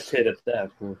mother's tit at that.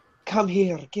 Come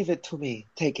here, give it to me,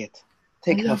 take it.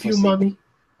 I love you, mommy.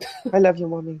 I love you,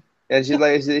 mommy. And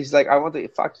he's like, I want to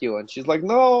fuck you, and she's like,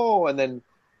 no. And then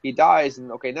he dies,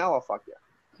 and okay, now I'll fuck you.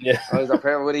 Yeah.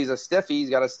 Apparently, when he's a stiffy,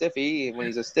 he's got a stiffy, and when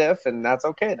he's a stiff, and that's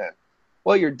okay then.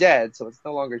 Well, you're dead, so it's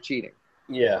no longer cheating.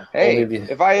 Yeah. Hey,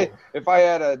 if I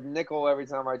had a nickel every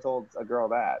time I told a girl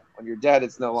that, when you're dead,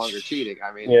 it's no longer cheating.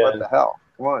 I mean, what the hell?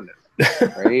 Come on,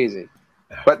 crazy.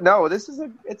 But no,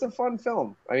 it's a fun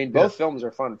film. I mean, both films are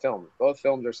fun films. Both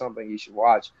films are something you should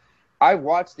watch. I've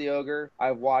watched The Ogre.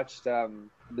 I've watched The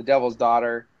Devil's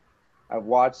Daughter. I've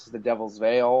watched The Devil's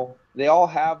Veil. They all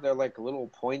have their like little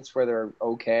points where they're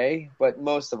okay, but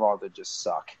most of all, they just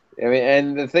suck. I mean,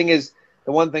 and the thing is,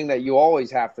 the one thing that you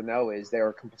always have to know is they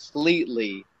are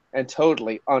completely and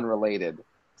totally unrelated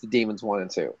to Demons 1 and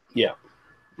 2. Yeah.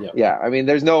 Yeah, I mean,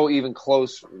 there's no even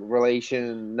close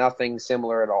relation, nothing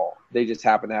similar at all. They just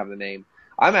happen to have the name.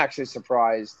 I'm actually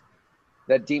surprised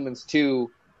that Demons 2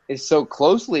 is so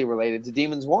closely related to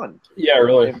Demons 1. Yeah,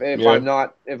 really. If I'm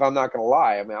not going to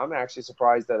lie, I mean, I'm actually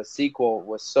surprised that a sequel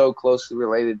was so closely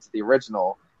related to the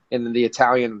original in the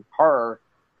Italian horror.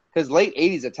 Because late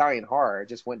 80s Italian horror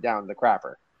just went down the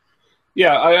crapper.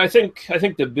 Yeah, I think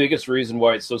the biggest reason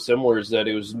why it's so similar is that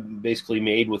it was basically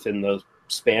made within the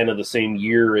span of the same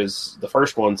year as the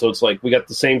first one. So it's like we got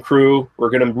the same crew. We're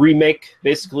going to remake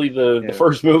basically the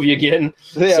first movie again.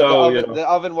 Yeah, so, the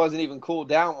oven wasn't even cooled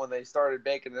down when they started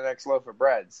baking the next loaf of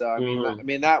bread. So I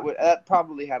mean that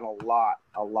probably had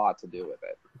a lot to do with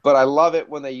it. But I love it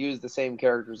when they use the same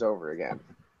characters over again.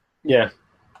 Yeah.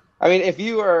 I mean, if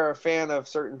you are a fan of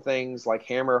certain things like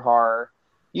Hammer horror,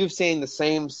 you've seen the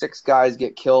same 6 guys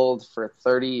get killed for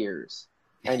 30 years,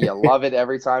 and you love it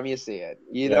every time you see it.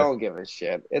 You don't give a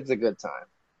shit. It's a good time.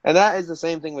 And that is the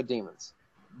same thing with Demons.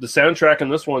 The soundtrack in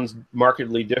this one's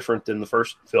markedly different than the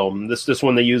first film. This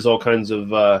one, they use all kinds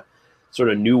of sort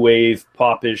of new wave,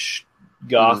 popish,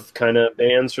 goth kind of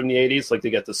bands from the 80s. Like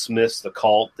they got the Smiths, the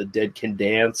Cult, the Dead Can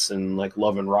Dance, and like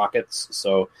Love and Rockets.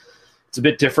 So it's a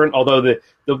bit different, although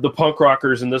the punk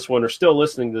rockers in this one are still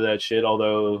listening to that shit,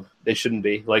 although they shouldn't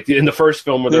be. Like in the first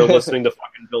film where they're listening to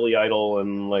fucking Billy Idol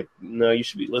and like, no, you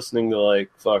should be listening to like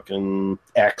fucking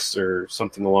X or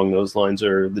something along those lines,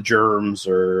 or the Germs,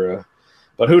 or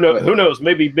but who knows?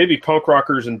 Maybe punk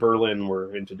rockers in Berlin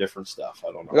were into different stuff.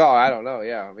 I don't know. No, I don't know.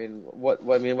 Yeah, I mean, what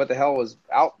the hell was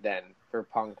out then for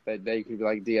punk that they could be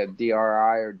like DRI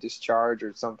or Discharge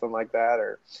or something like that?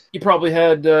 Or you probably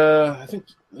had I think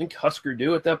Husker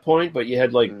Du at that point, but you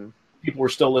had like people were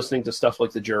still listening to stuff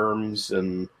like the Germs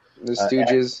and the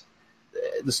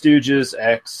Stooges,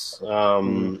 X.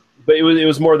 But it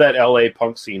was more that LA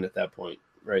punk scene at that point,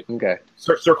 right? Okay.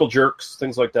 Circle Jerks,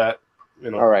 things like that.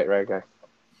 You know. All right, okay.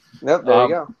 Yep, there you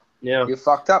go. Yeah, you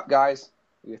fucked up, guys.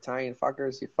 You Italian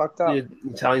fuckers, you fucked up. The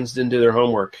Italians didn't do their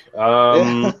homework.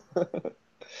 Didn't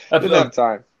have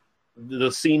time. The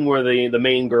scene where the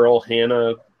main girl,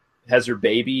 Hannah, has her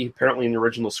baby, apparently in the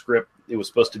original script, it was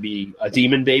supposed to be a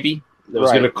demon baby that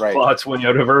was going to claw its way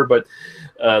out of her, but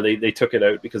they took it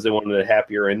out because they wanted a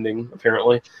happier ending,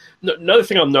 apparently. Another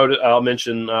thing I'll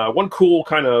mention, one cool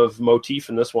kind of motif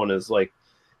in this one is like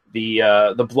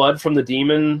the blood from the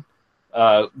demon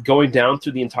going down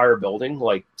through the entire building,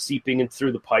 like seeping in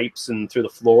through the pipes and through the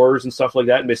floors and stuff like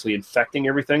that, and basically infecting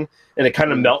everything. And it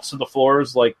kind of melts to the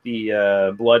floors like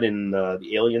the blood in the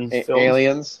Aliens films.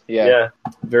 Aliens, yeah.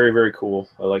 Very, very cool.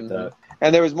 I like that.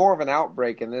 And there was more of an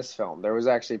outbreak in this film. There was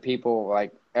actually people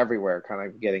like everywhere kind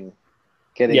of getting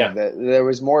there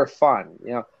was more fun,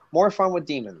 more fun with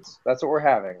demons. That's what we're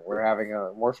having. We're having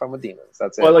more fun with demons.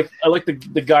 That's it. Well, I like the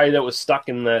guy that was stuck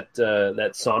in that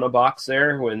sauna box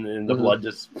there when the blood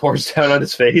just pours down on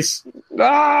his face.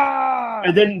 Ah!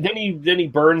 And then he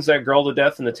burns that girl to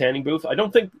death in the tanning booth. I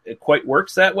don't think it quite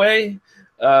works that way.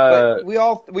 But we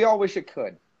all wish it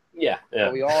could. Yeah.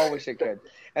 We all wish it could.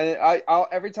 And I'll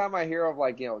every time I hear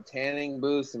of tanning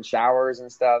booths and showers and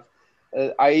stuff,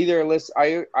 I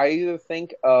either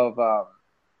think of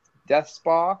Death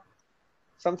Spa.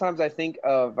 Sometimes I think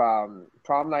of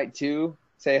Prom Night 2,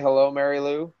 Say Hello, Mary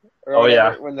Lou.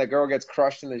 Or when the girl gets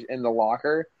crushed in the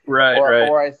locker. Right.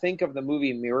 Or I think of the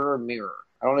movie Mirror, Mirror.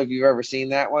 I don't know if you've ever seen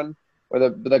that one, where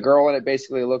the girl in it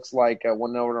basically looks like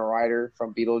Winona Ryder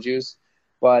from Beetlejuice.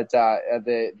 But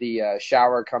the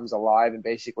shower comes alive and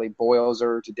basically boils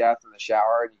her to death in the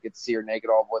shower, and you get to see her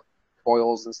naked, all with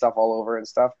boils and stuff all over and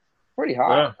stuff. Pretty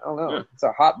hot. Yeah. I don't know. Yeah. It's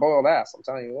a hot boiled ass. I'm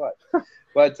telling you what.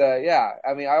 But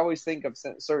I mean, I always think of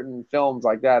certain films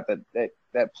like that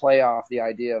play off the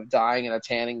idea of dying in a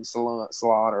tanning salon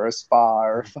or a spa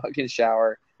or a fucking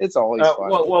shower. It's always fun.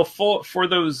 Well, for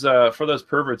those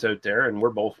perverts out there, and we're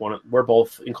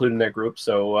both included in that group.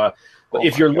 So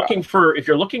if you're looking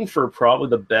for probably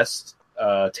the best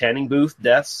tanning booth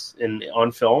deaths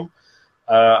on film,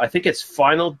 I think it's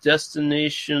Final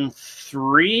Destination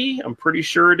 3. I'm pretty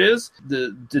sure it is.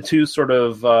 The two sort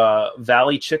of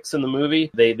valley chicks in the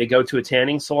movie. They go to a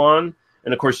tanning salon,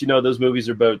 and of course, those movies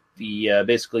are about the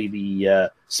basically the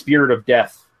spirit of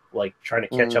death, like trying to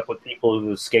catch up with people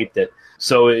who escaped it.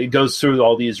 So it goes through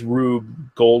all these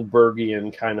Rube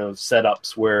Goldbergian kind of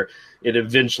setups where it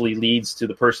eventually leads to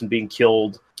the person being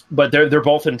killed. But they're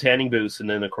both in tanning booths, and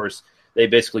then of course they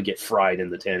basically get fried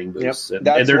in the tanning booths. Yep.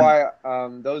 That's why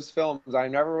those films, I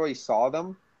never really saw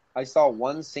them. I saw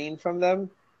one scene from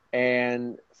them,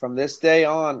 and from this day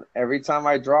on, every time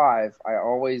I drive, I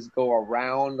always go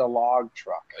around a log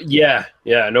truck. Yeah,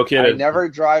 no kidding. I never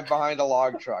drive behind a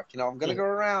log truck. I'm going to go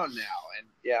around now, and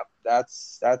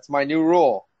that's my new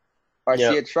rule. If I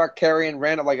see a truck carrying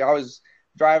random, like I was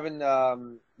driving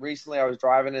recently, I was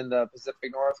driving in the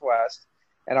Pacific Northwest,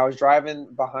 and I was driving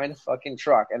behind a fucking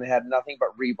truck, and it had nothing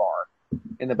but rebar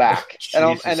in the back,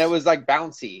 and it was like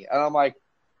bouncy, and I'm like,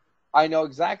 I know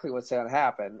exactly what's going to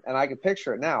happen, and I can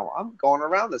picture it now. I'm going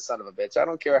around this son of a bitch. I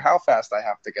don't care how fast I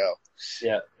have to go.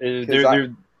 Yeah,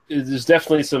 there's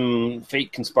definitely some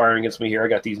fate conspiring against me here. I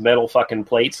got these metal fucking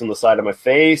plates on the side of my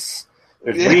face.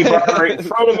 There's rebar right in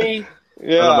front of me.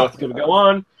 Yeah, I don't know what's going to go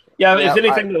on. Yeah, if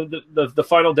anything, the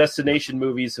Final Destination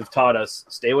movies have taught us,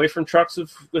 stay away from trucks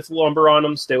with lumber on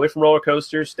them, stay away from roller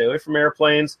coasters, stay away from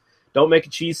airplanes, don't make a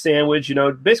cheese sandwich,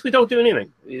 basically don't do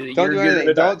anything. Don't do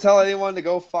anything. Don't tell anyone to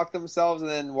go fuck themselves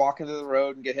and then walk into the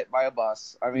road and get hit by a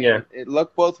bus. I mean,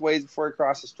 look both ways before you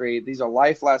cross the street. These are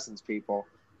life lessons, people.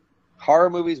 Horror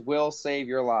movies will save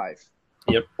your life.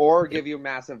 Yep. Or give you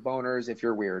massive boners if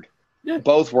you're weird. Yeah.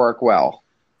 Both work well.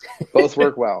 Both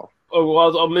work well. Oh,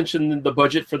 well, I'll mention the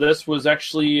budget for this was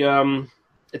actually a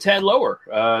tad lower.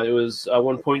 It was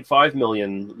 1.5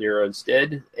 million lira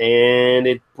instead, and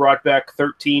it brought back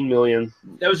 13 million.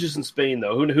 That was just in Spain,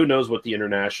 though. Who knows what the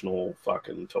international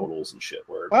fucking totals and shit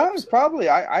were? Well, it's probably.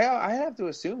 I have to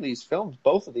assume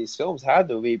both of these films, had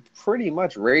to be pretty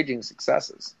much raging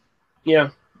successes.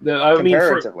 Yeah,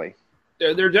 comparatively,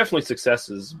 they're definitely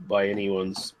successes by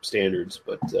anyone's standards,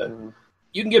 but.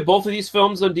 You can get both of these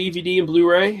films on DVD and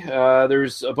Blu-ray.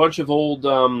 There's a bunch of old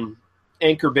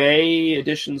Anchor Bay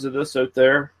editions of this out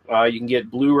there. You can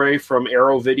get Blu-ray from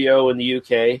Arrow Video in the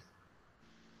UK.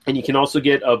 And you can also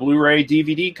get a Blu-ray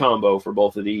DVD combo for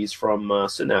both of these from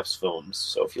Synapse Films.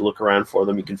 So if you look around for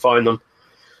them, you can find them.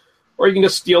 Or you can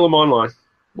just steal them online,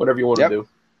 whatever you want to do.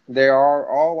 They are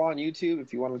all on YouTube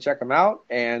if you want to check them out.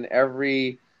 And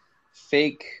every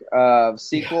fake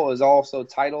sequel is also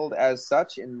titled as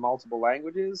such in multiple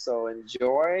languages, so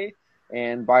enjoy,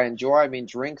 and by enjoy I mean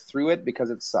drink through it because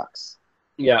it sucks.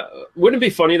 Yeah, wouldn't it be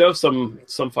funny though if some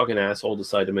fucking asshole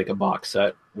decided to make a box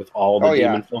set with all the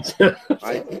demon films?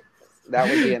 That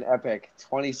would be an epic.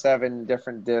 27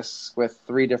 different discs with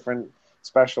 3 different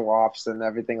special ops and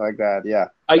everything like that. Yeah,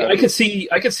 I could see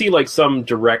like some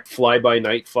direct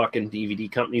fly-by-night fucking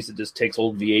DVD companies that just takes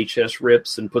old VHS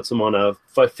rips and puts them on a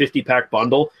 50-pack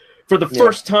bundle for the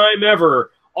first time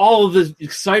ever. All of the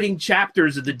exciting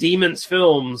chapters of the Demons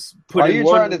films. Are you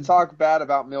trying to talk bad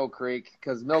about Mill Creek?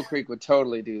 Because Mill Creek would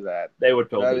totally do that. They would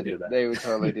totally do that. They would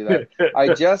totally do that.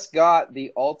 I just got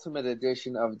the Ultimate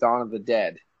Edition of Dawn of the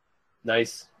Dead.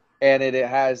 Nice. And it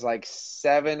has like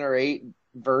 7 or 8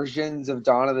 versions of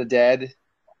Dawn of the Dead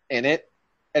in it.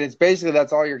 And it's basically,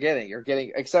 that's all you're getting. You're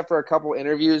getting, except for a couple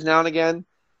interviews now and again,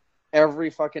 every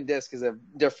fucking disc is a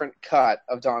different cut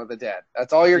of Dawn of the Dead.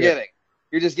 That's all you're getting.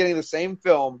 You're just getting the same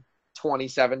film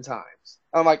 27 times.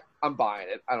 I'm like, I'm buying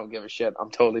it. I don't give a shit. I'm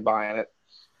totally buying it.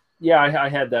 Yeah, I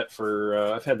had that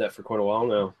for I've had that for quite a while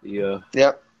now. The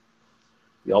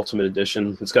Ultimate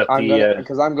Edition. It's got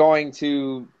because I'm going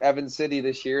to Evans City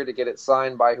this year to get it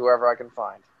signed by whoever I can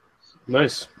find.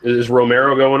 Nice. Is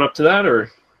Romero going up to that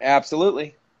or?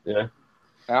 Absolutely. Yeah.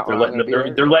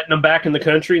 They're letting him back in the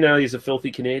country now. He's a filthy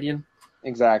Canadian.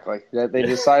 Exactly. They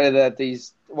decided that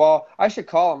these. Well, I should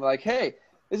call him like, hey.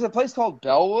 There's a place called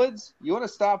Bellwoods. You want to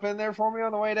stop in there for me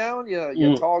on the way down?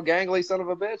 You tall, gangly son of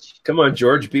a bitch. Come on,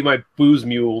 George. Be my booze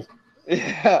mule.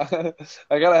 Yeah.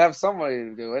 I got to have somebody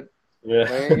to do it. Yeah.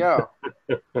 There you go.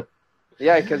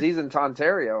 Yeah, because he's in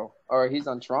Ontario. Or he's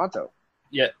on Toronto.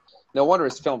 Yeah. No wonder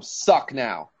his films suck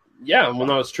now. Yeah, well,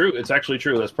 no, it's true. It's actually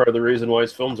true. That's part of the reason why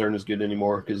his films aren't as good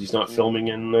anymore, because he's not filming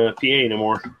in PA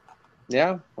anymore.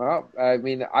 Yeah, well, I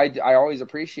mean, I always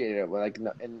appreciated it. Like,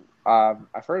 and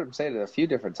I've heard him say it a few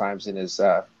different times in his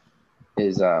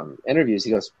interviews. He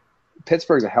goes,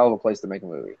 "Pittsburgh's a hell of a place to make a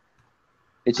movie.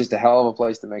 It's just a hell of a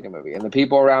place to make a movie, and the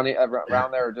people around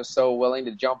there are just so willing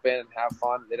to jump in and have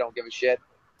fun. They don't give a shit."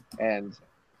 And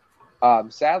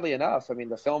sadly enough, I mean,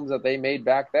 the films that they made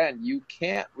back then, you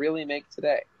can't really make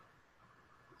today.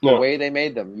 The way they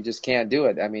made them, you just can't do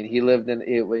it. I mean, he lived in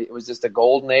it was just a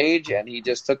golden age, and he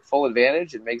just took full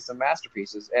advantage and made some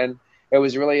masterpieces. And it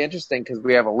was really interesting because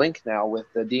we have a link now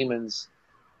with the Demons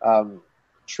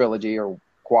trilogy or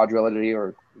quadrilogy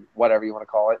or whatever you want to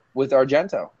call it with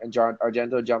Argento. And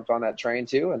Argento jumped on that train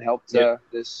too and helped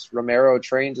this Romero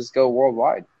train just go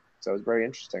worldwide. So it was very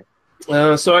interesting.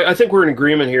 So I think we're in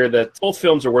agreement here that both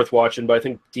films are worth watching, but I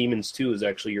think Demons 2 is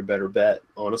actually your better bet,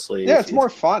 honestly. Yeah, it's more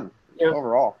fun.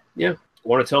 Overall. Yeah.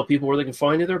 Want to tell people where they can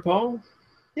find you there, Paul?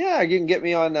 Yeah, you can get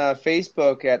me on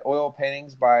Facebook at Oil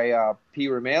Paintings by P.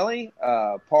 Romali,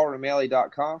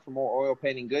 paulromali.com for more oil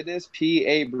painting goodness,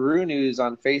 PA Brew News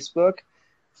on Facebook,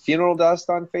 Funeral Dust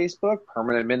on Facebook,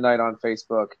 Permanent Midnight on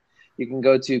Facebook. You can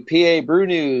go to PA Brew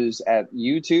News at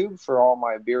YouTube for all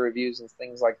my beer reviews and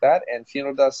things like that, and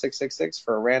Funeral Dust 666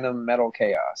 for random metal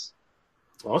chaos.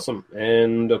 Awesome.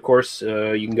 And, of course,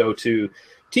 you can go to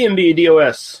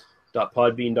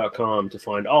tmbdos.podbean.com to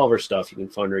find all of our stuff. You can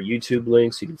find our YouTube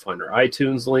links. You can find our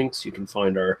iTunes links. You can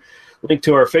find our link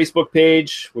to our Facebook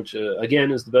page, which,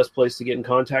 again, is the best place to get in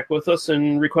contact with us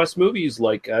and request movies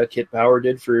like Kit Power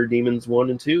did for Demons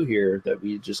 1 and 2 here that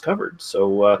we just covered.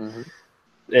 So,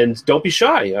 and don't be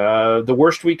shy. The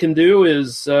worst we can do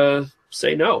is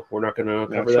say no. We're not going to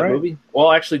cover that movie.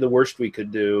 Well, actually, the worst we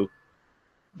could do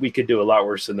a lot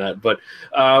worse than that, but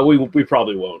we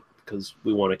probably won't because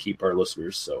we want to keep our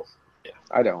listeners. So, yeah.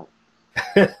 I don't.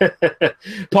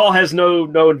 Paul has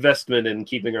no investment in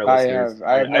keeping our listeners.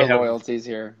 I have no loyalties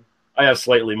here. I have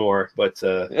slightly more, but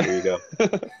there you go.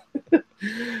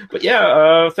 But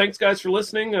yeah, thanks guys for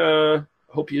listening.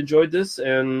 Hope you enjoyed this,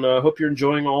 and hope you're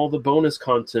enjoying all the bonus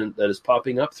content that is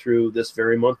popping up through this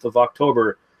very month of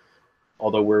October.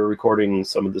 Although we're recording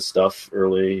some of this stuff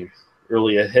early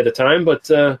ahead of time, but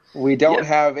we don't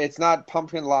have. It's not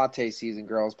pumpkin latte season,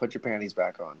 girls. Put your panties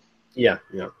back on. Yeah.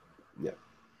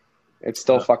 It's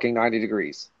still fucking 90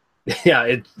 degrees.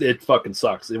 Yeah, it fucking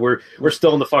sucks. We're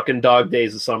still in the fucking dog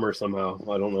days of summer somehow.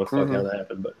 I don't know how that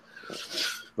happened,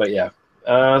 but yeah.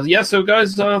 So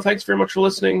guys, thanks very much for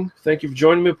listening. Thank you for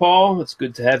joining me, Paul. It's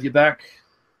good to have you back.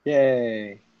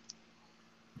 Yay.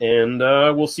 And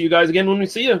we'll see you guys again when we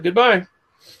see you. Goodbye.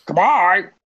 Goodbye.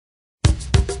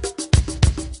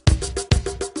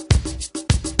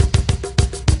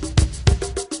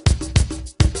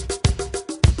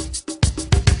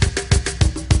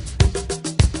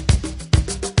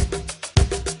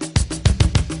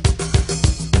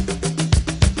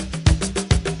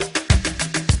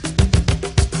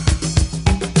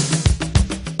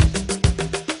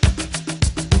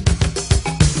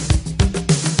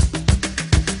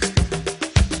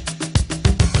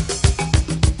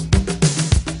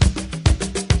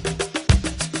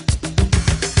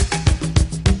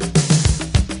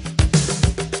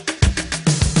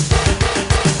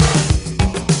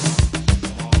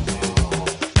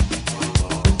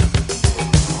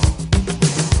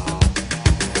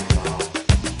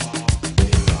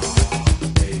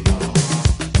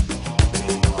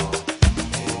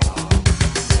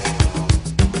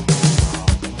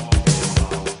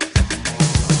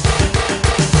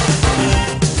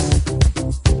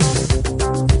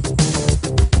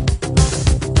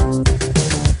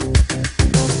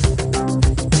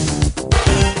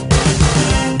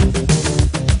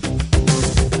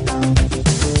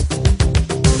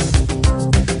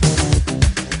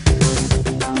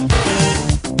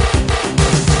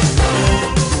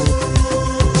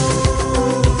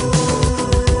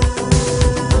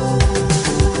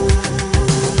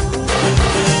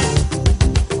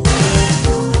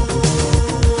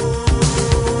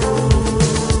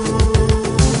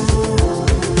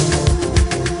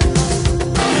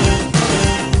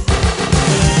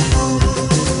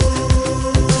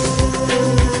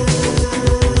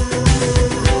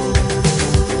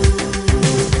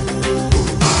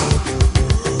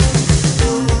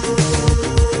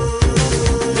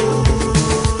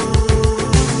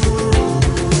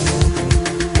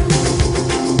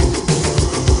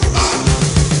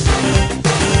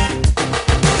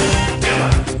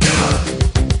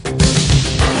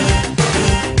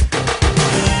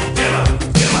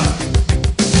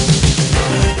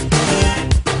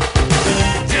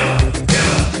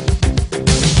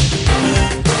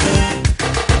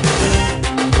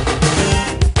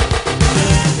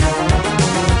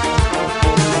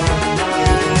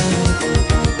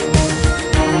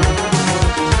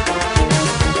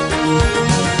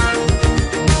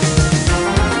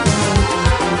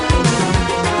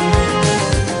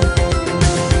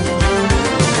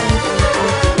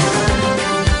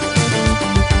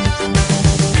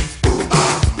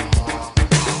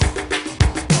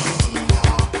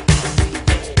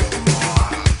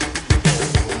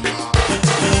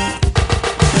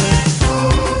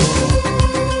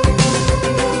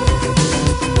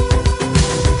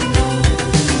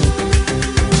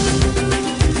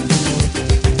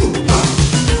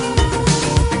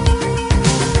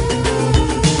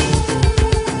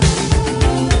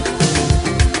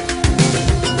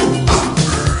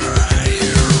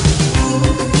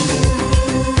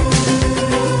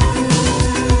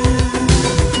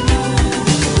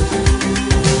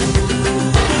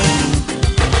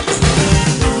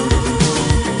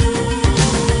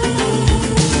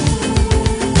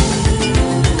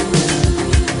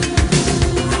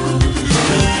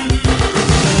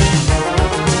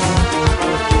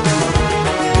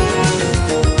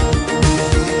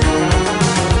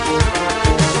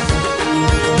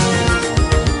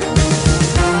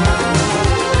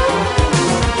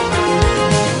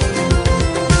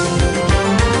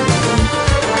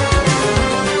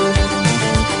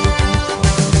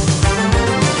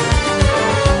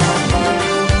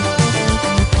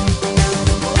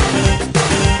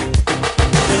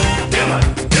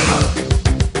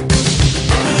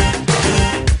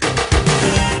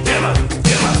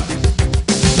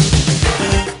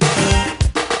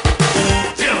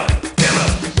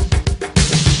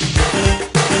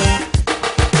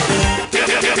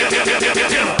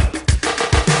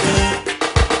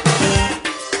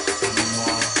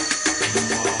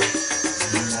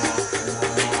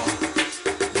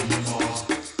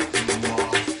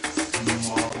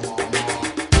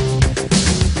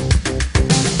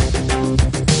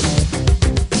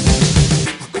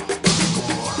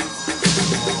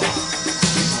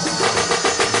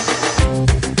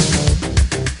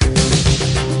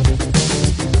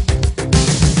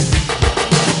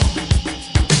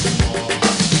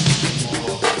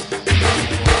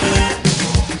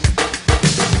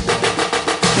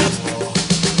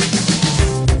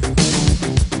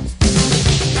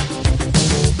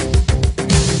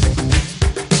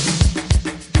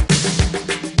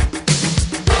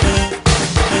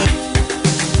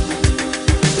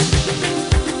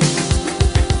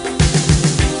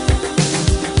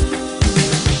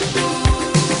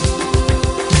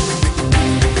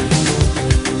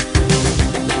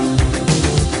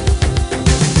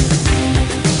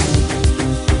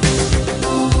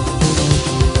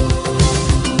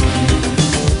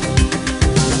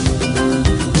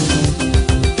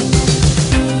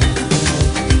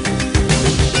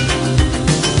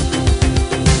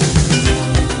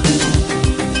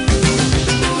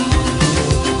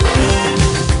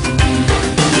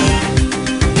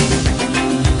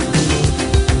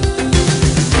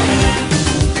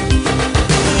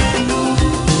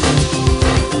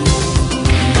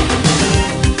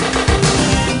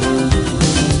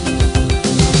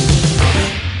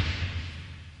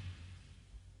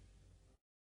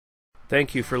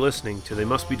 Thank you for listening to They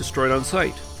Must Be Destroyed on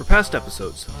Sight. For past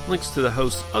episodes, links to the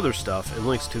host's other stuff, and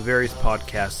links to various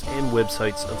podcasts and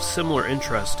websites of similar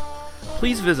interest,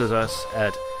 please visit us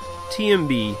at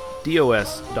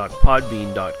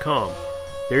tmbdos.podbean.com.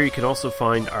 There you can also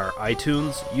find our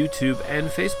iTunes, YouTube, and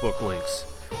Facebook links.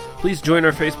 Please join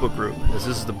our Facebook group, as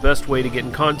this is the best way to get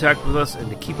in contact with us and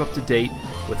to keep up to date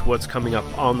with what's coming up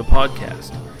on the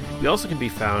podcast. We also can be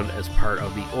found as part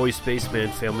of the Oi Spaceman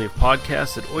family of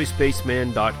podcasts at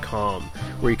oispaceman.com,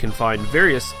 where you can find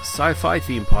various sci-fi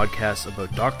themed podcasts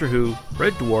about Doctor Who,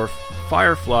 Red Dwarf,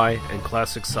 Firefly, and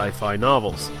classic sci-fi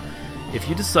novels. If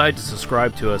you decide to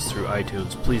subscribe to us through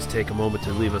iTunes, please take a moment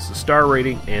to leave us a star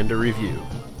rating and a review.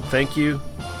 Thank you.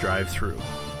 Drive through.